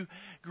 Many of you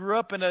grew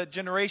up in a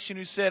generation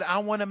who said, I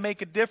want to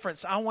make a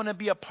difference. I want to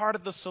be a part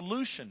of the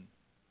solution.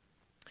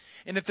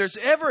 And if there's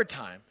ever a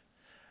time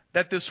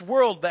that this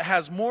world that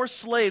has more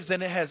slaves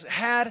than it has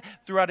had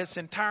throughout its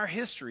entire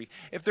history,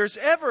 if there's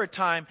ever a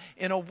time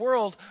in a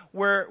world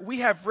where we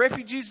have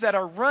refugees that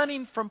are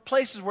running from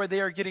places where they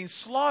are getting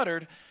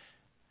slaughtered,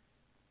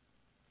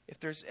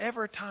 if there's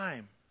ever a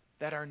time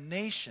that our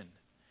nation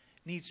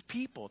needs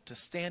people to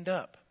stand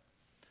up,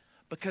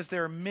 because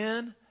there are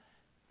men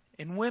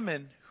and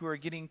women who are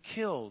getting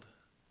killed,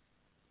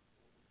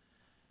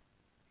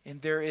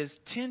 and there is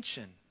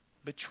tension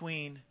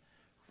between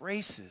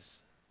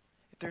races,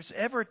 there's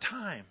ever a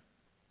time,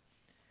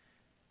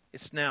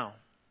 it's now.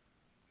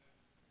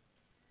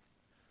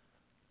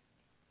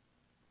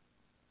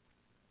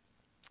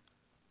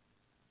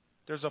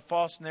 There's a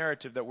false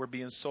narrative that we're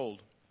being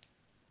sold.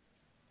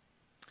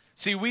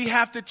 See, we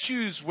have to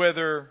choose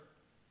whether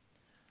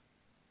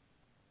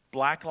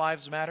black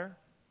lives matter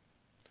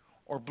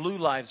or blue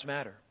lives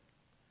matter.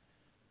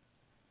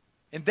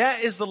 And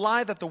that is the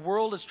lie that the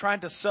world is trying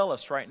to sell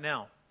us right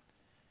now.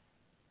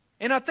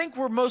 And I think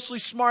we're mostly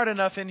smart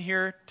enough in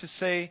here to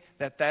say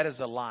that that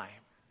is a lie.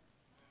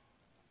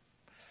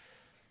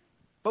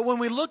 But when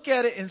we look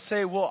at it and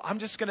say, well, I'm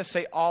just going to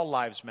say all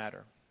lives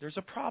matter, there's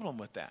a problem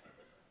with that.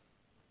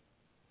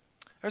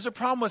 There's a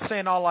problem with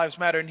saying all lives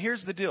matter. And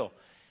here's the deal.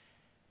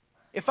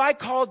 If I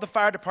called the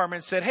fire department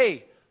and said,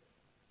 hey,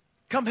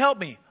 come help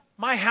me,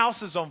 my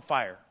house is on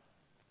fire.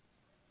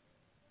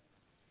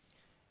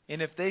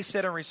 And if they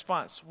said in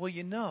response, well,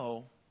 you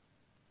know,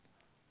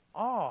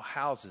 all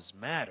houses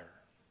matter,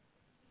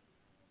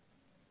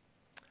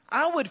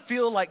 I would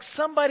feel like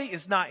somebody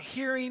is not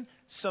hearing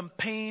some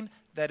pain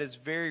that is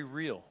very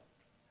real.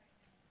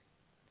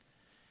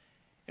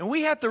 And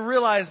we have to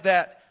realize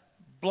that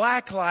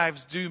black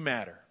lives do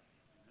matter.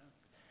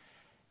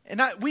 And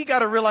we got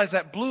to realize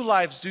that blue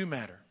lives do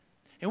matter.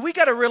 And we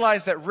got to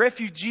realize that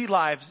refugee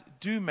lives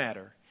do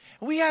matter.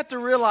 And we have to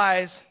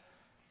realize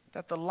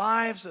that the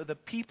lives of the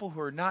people who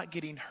are not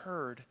getting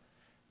heard,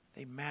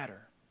 they matter.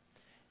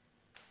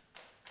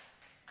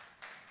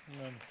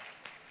 Amen.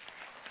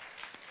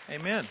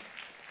 Amen.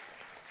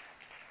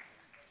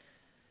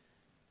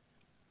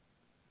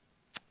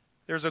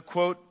 There's a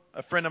quote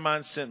a friend of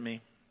mine sent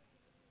me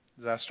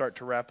as I start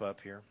to wrap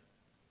up here.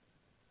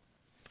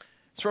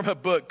 It's from a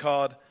book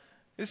called,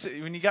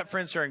 when you got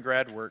friends who are in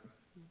grad work,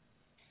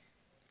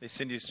 they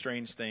send you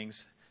strange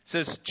things. It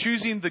says,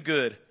 Choosing the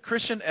Good,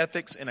 Christian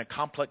Ethics in a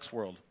Complex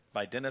World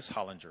by Dennis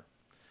Hollinger.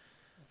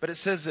 But it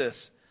says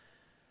this,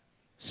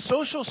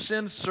 social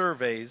sin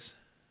surveys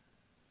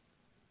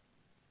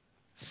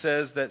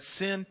says that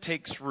sin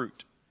takes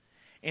root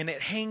and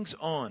it hangs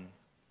on.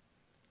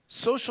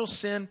 Social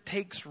sin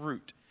takes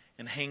root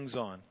and hangs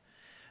on.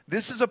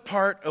 This is a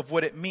part of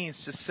what it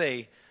means to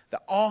say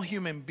that all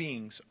human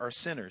beings are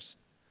sinners.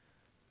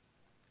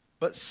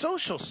 But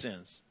social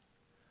sins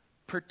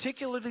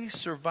particularly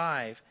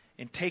survive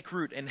and take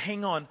root and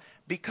hang on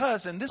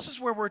because, and this is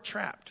where we're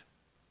trapped,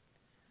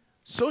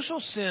 social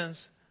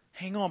sins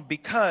hang on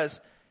because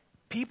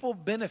people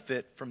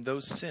benefit from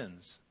those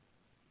sins,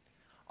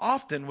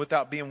 often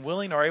without being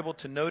willing or able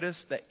to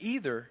notice that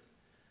either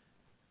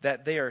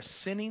that they are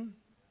sinning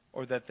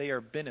or that they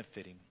are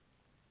benefiting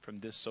from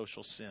this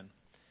social sin.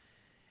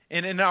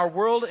 And in our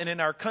world and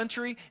in our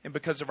country, and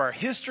because of our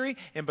history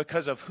and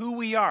because of who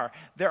we are,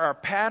 there are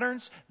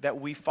patterns that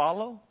we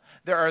follow.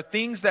 There are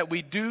things that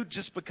we do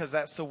just because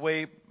that's the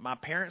way my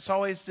parents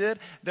always did.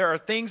 There are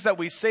things that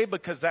we say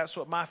because that's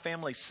what my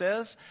family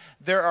says.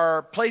 There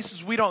are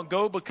places we don't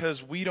go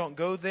because we don't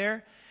go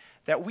there,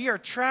 that we are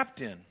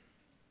trapped in.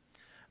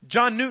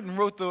 John Newton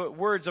wrote the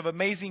words of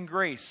Amazing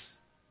Grace.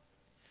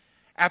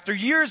 After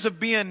years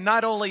of being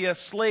not only a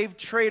slave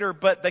trader,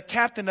 but the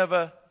captain of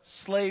a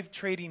slave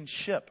trading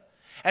ship.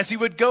 As he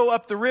would go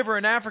up the river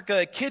in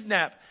Africa,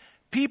 kidnap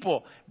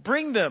people,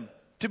 bring them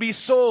to be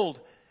sold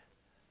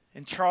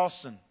in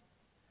Charleston.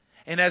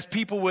 And as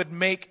people would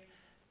make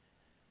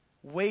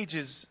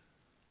wages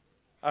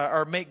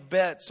or make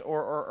bets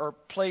or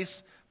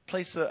place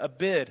a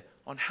bid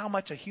on how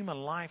much a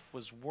human life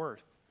was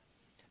worth.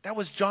 That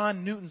was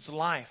John Newton's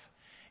life.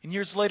 And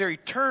years later, he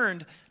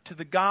turned to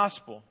the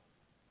gospel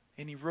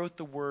and he wrote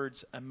the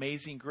words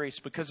Amazing Grace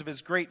because of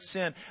his great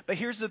sin. But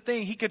here's the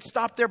thing. He could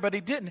stop there, but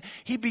he didn't.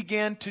 He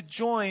began to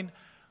join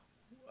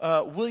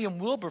William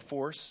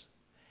Wilberforce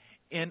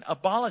in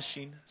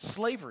abolishing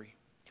slavery,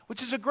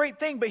 which is a great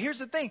thing. But here's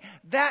the thing.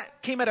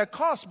 That came at a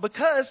cost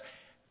because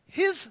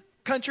his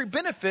country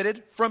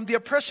benefited from the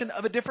oppression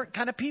of a different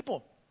kind of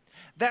people.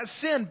 That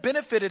sin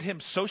benefited him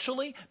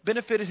socially,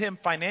 benefited him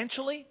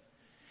financially,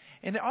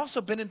 and it also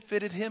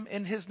benefited him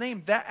in his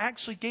name. That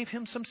actually gave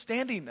him some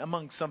standing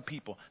among some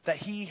people, that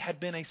he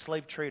had been a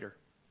slave trader.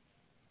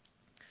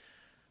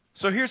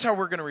 So here's how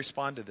we're going to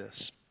respond to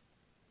this.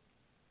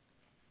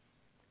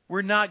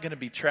 We're not going to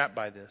be trapped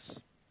by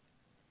this.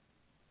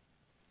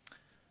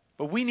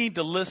 But we need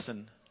to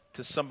listen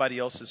to somebody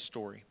else's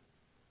story.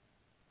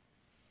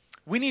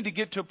 We need to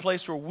get to a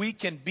place where we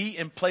can be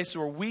in places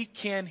where we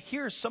can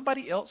hear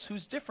somebody else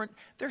who's different,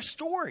 their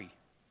story.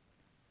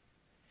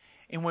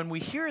 And when we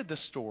hear the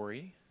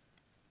story,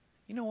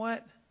 you know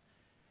what?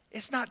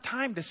 It's not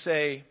time to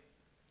say,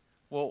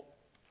 well,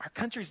 our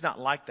country's not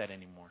like that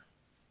anymore.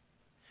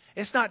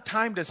 It's not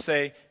time to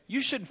say, you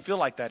shouldn't feel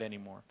like that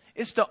anymore.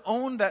 It's to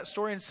own that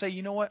story and say,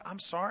 you know what? I'm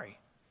sorry.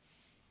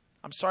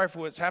 I'm sorry for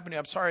what's happening.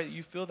 I'm sorry that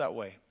you feel that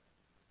way.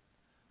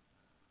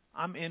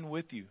 I'm in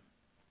with you.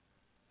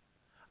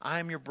 I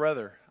am your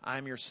brother. I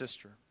am your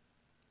sister.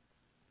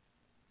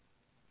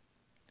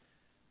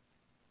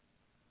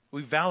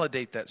 We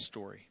validate that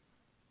story.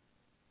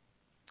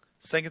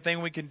 Second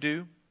thing we can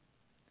do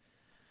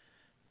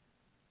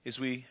is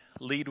we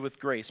lead with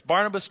grace.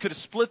 Barnabas could have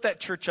split that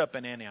church up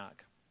in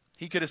Antioch.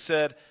 He could have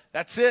said,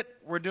 that's it,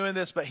 we're doing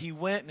this. But he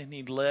went and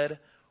he led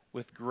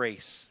with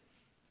grace.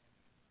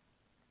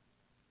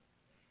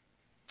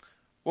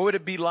 What would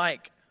it be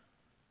like?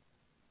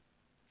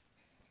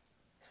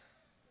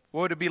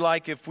 What would it be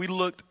like if we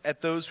looked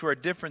at those who are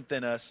different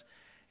than us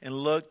and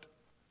looked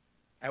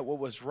at what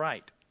was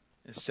right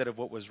instead of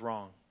what was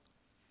wrong?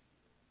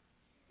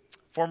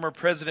 Former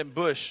President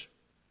Bush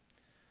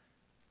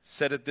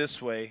said it this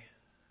way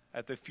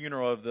at the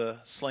funeral of the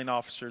slain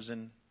officers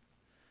in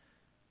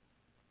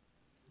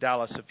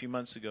Dallas a few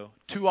months ago.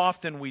 Too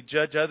often we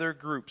judge other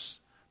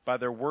groups by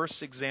their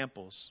worst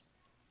examples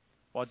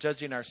while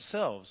judging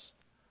ourselves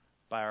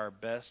by our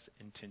best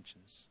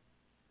intentions.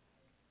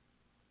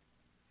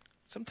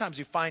 Sometimes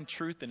you find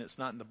truth and it's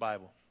not in the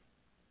Bible.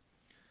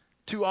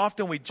 Too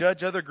often we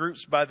judge other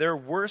groups by their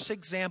worst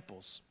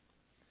examples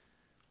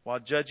while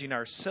judging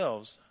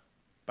ourselves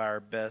by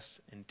our best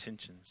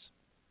intentions.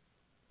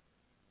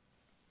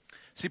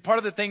 See, part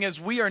of the thing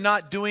is we are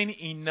not doing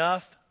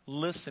enough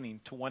listening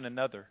to one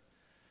another.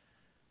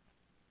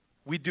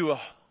 We do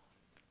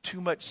too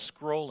much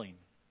scrolling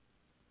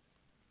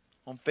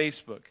on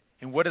Facebook.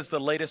 And what is the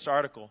latest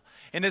article?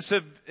 And it's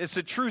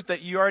a truth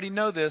that you already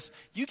know this.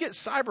 You get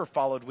cyber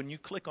followed when you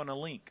click on a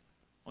link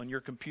on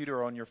your computer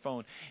or on your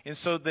phone. And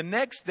so the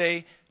next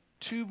day,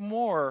 2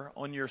 more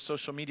on your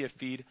social media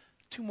feed,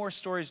 2 more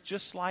stories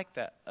just like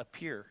that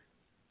appear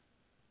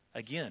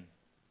again.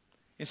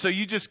 And so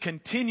you just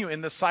continue in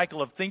the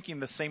cycle of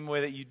thinking the same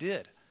way that you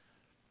did.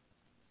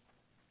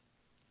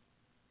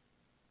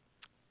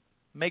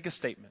 Make a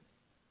statement.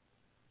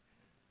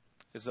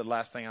 Is the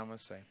last thing I'm going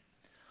to say.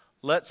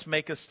 Let's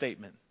make a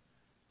statement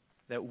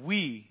that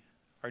we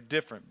are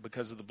different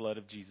because of the blood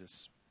of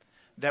Jesus.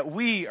 That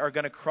we are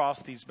going to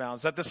cross these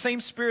bounds. That the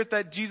same Spirit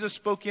that Jesus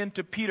spoke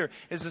into Peter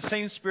is the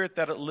same Spirit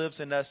that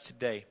lives in us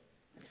today.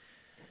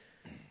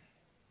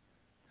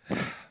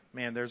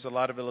 Man, there's a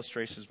lot of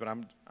illustrations, but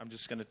I'm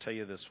just going to tell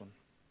you this one.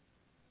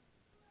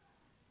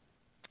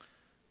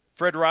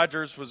 Fred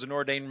Rogers was an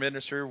ordained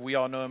minister. We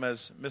all know him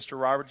as Mr.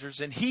 Rogers.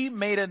 And he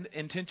made an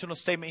intentional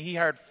statement. He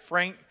hired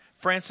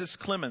Francis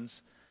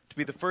Clemens to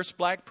be the first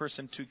black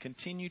person to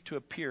continue to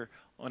appear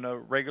on a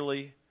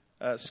regularly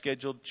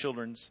scheduled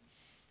children's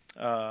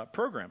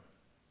program.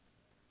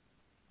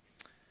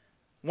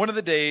 One of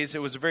the days,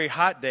 it was a very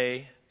hot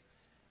day,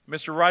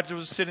 Mr. Rogers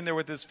was sitting there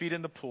with his feet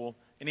in the pool,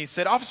 and he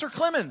said, "Officer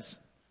Clemens,"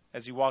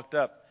 as he walked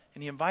up,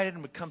 and he invited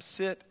him to come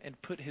sit and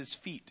put his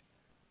feet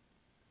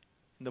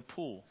in the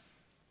pool.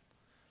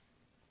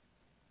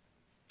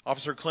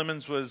 Officer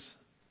Clemens was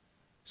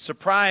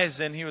surprised,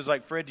 and he was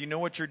like, "Fred, do you know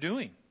what you're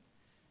doing?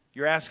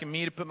 You're asking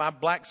me to put my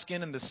black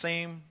skin in the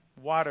same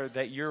water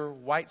that your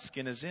white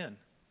skin is in."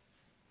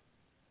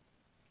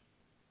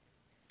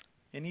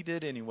 And he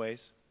did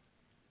anyways.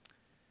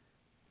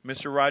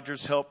 Mr.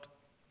 Rogers helped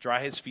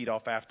dry his feet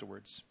off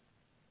afterwards.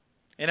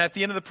 And at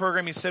the end of the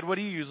program, he said what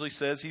he usually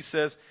says. He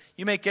says,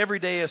 "You make every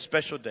day a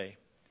special day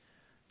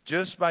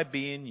just by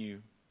being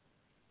you.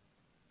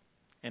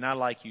 And I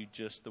like you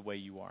just the way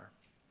you are."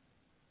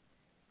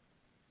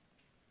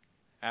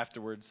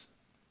 Afterwards,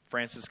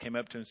 Francis came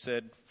up to him and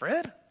said,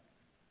 "Fred,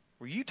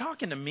 were you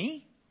talking to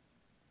me?"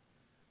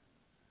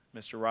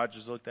 Mr.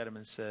 Rogers looked at him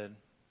and said,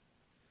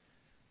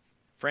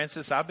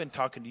 "Francis, I've been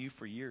talking to you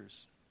for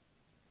years,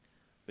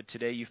 but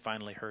today you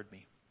finally heard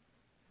me."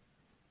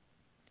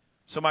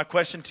 So my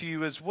question to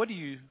you is, what are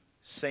you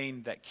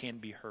saying that can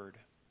be heard?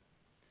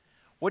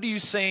 What are you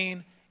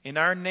saying in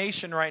our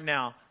nation right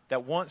now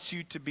that wants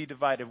you to be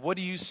divided? What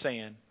are you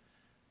saying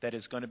that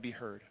is going to be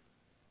heard?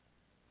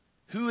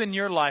 Who in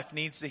your life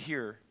needs to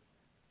hear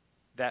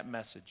that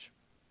message?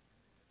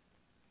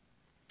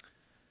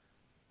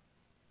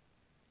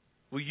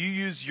 Will you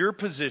use your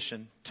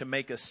position to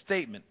make a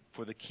statement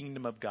for the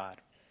kingdom of God?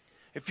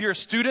 If you're a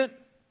student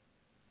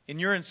and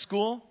you're in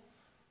school,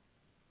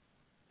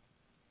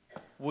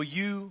 will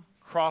you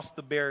cross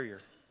the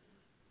barrier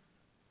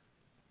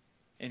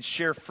and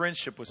share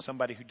friendship with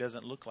somebody who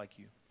doesn't look like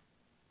you?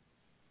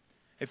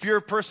 If you're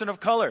a person of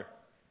color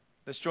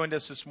that's joined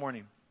us this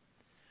morning,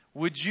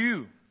 would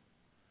you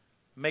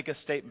make a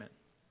statement?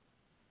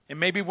 And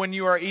maybe when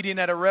you are eating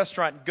at a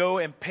restaurant, go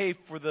and pay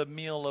for the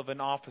meal of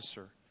an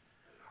officer.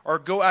 Or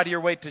go out of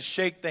your way to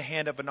shake the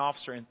hand of an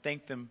officer and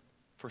thank them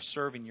for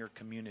serving your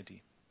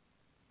community.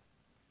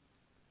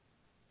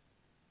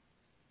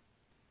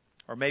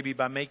 Or maybe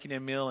by making a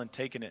meal and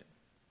taking it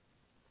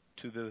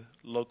to the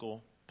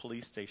local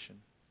police station.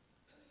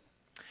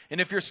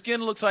 And if your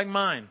skin looks like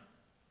mine,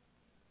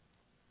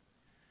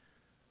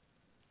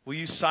 will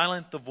you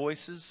silence the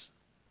voices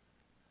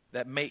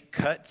that make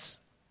cuts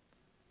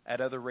at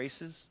other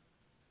races?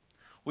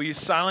 Will you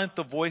silence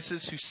the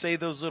voices who say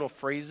those little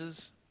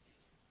phrases?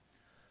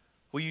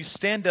 Will you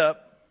stand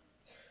up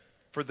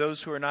for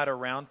those who are not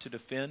around to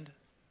defend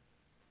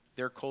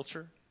their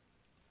culture?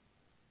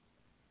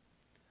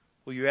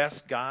 Will you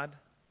ask God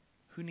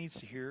who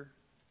needs to hear,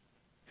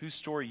 whose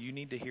story you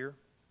need to hear?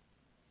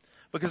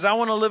 Because I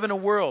want to live in a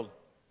world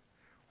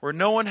where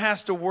no one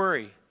has to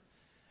worry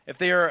if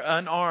they are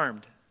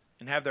unarmed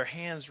and have their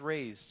hands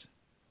raised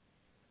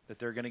that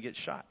they're going to get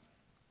shot.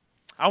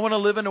 I want to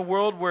live in a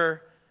world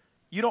where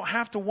you don't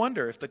have to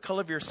wonder if the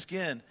color of your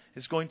skin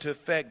is going to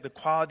affect the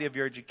quality of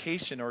your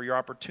education or your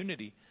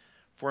opportunity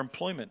for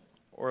employment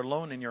or a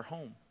loan in your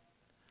home.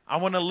 I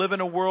want to live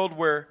in a world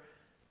where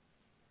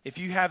if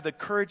you have the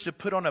courage to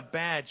put on a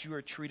badge, you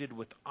are treated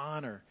with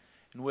honor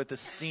and with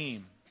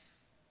esteem.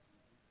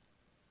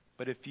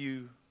 But if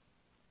you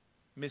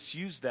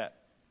misuse that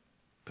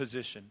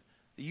position,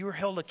 you are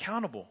held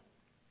accountable.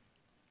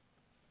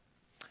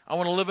 I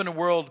want to live in a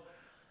world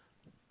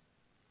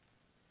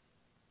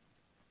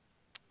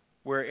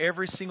where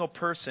every single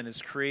person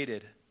is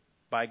created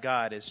by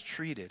God is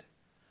treated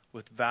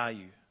with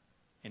value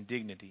and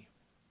dignity.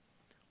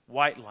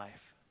 White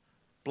life,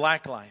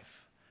 black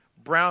life,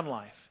 brown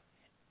life,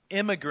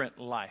 immigrant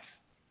life,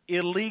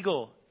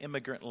 illegal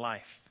immigrant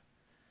life,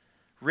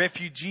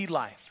 refugee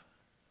life,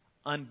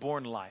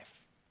 unborn life.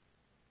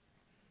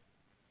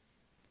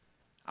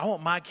 I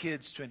want my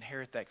kids to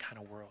inherit that kind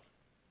of world.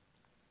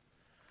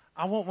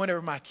 I want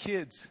whenever my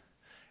kids,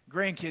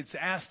 grandkids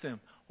ask them,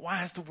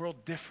 why is the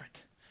world different?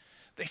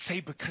 They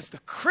say because the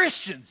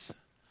Christians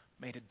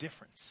made a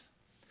difference.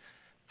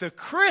 The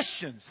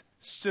Christians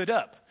stood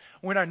up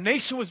when our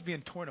nation was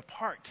being torn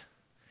apart.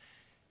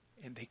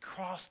 And they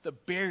crossed the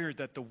barrier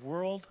that the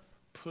world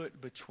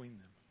put between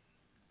them.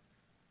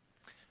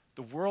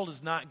 The world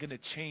is not going to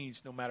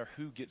change no matter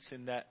who gets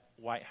in that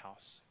White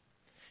House.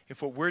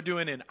 If what we're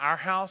doing in our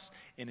house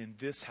and in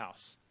this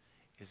house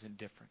isn't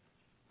different.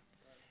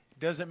 It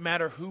doesn't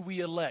matter who we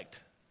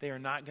elect. They are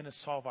not going to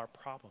solve our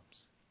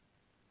problems.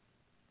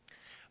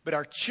 But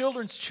our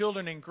children's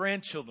children and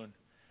grandchildren,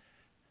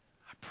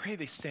 I pray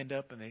they stand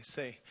up and they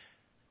say,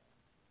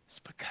 it's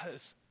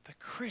because the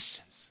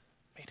Christians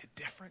made a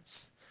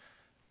difference.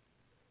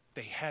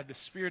 They had the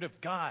Spirit of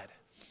God,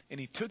 and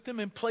He took them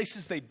in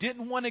places they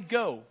didn't want to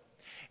go,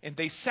 and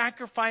they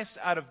sacrificed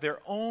out of their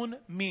own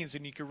means.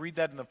 And you can read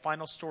that in the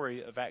final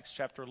story of Acts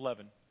chapter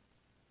 11.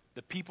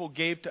 The people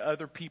gave to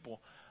other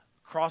people,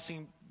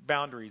 crossing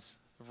boundaries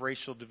of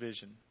racial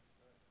division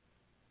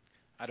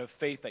out of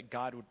faith that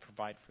God would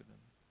provide for them.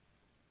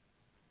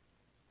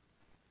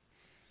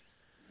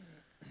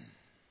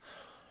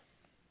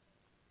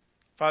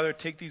 Father,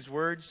 take these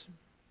words.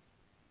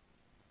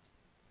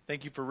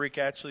 Thank you for Rick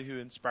Atchley, who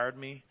inspired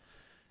me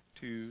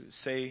to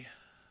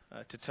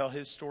tell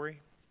his story.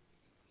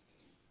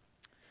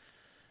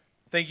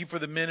 Thank you for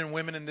the men and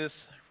women in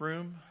this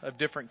room of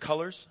different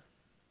colors.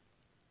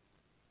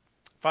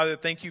 Father,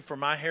 thank you for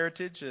my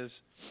heritage as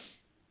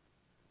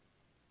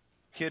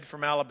a kid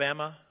from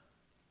Alabama,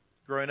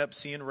 growing up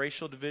seeing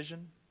racial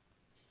division.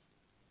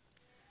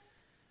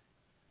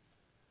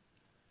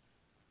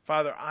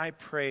 Father, I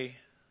pray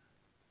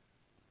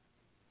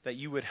that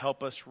you would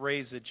help us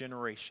raise a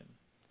generation.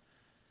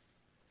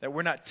 That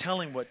we're not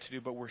telling what to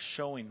do, but we're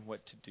showing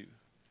what to do.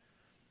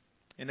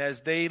 And as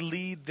they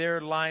lead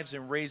their lives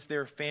and raise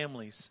their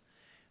families,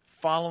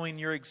 following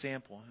your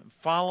example and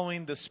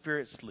following the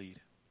Spirit's lead,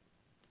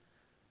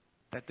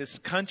 that this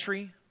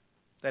country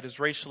that is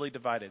racially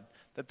divided,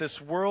 that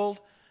this world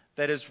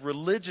that is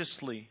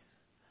religiously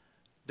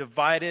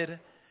divided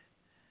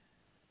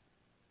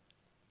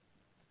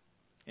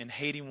and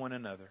hating one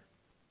another.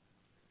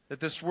 That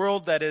this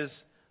world that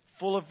is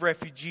full of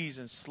refugees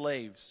and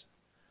slaves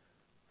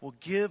will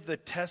give the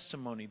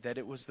testimony that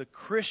it was the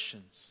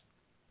Christians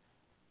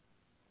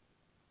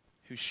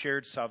who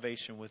shared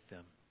salvation with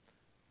them.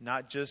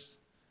 Not just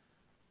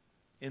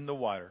in the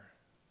water,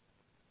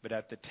 but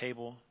at the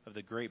table of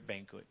the great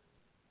banquet.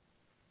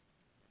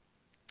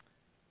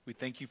 We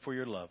thank you for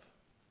your love.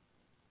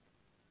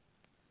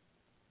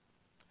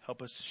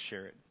 Help us to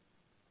share it.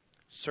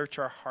 Search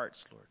our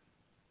hearts, Lord.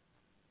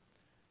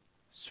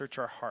 Search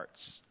our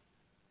hearts.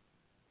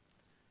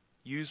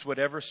 Use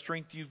whatever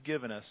strength you've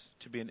given us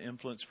to be an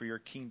influence for your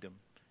kingdom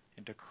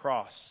and to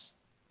cross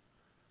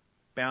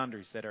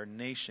boundaries that our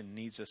nation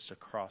needs us to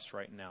cross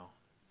right now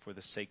for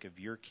the sake of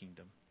your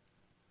kingdom.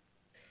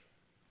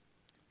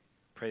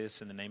 Pray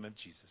this in the name of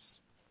Jesus.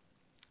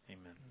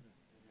 Amen.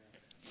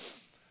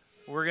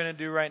 What we're going to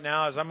do right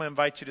now is I'm going to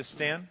invite you to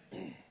stand.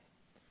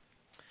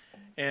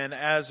 And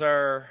as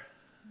our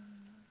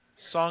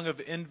song of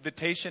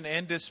invitation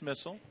and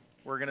dismissal,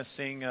 we're going to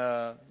sing,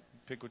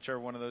 pick whichever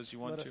one of those you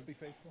want to. Let us be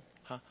faithful.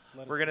 Huh?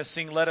 We're going to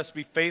sing Let Us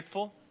Be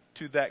Faithful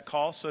to that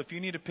call. So if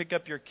you need to pick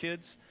up your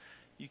kids,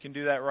 you can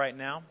do that right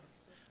now.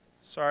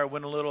 Sorry I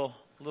went a little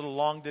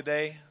long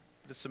today.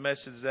 It's a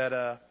message that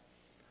I'm a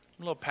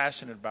little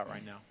passionate about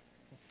right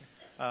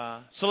now.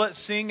 So let's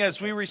sing as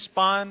we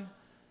respond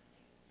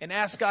and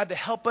ask God to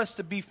help us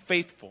to be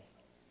faithful.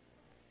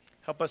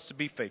 Help us to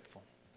be faithful.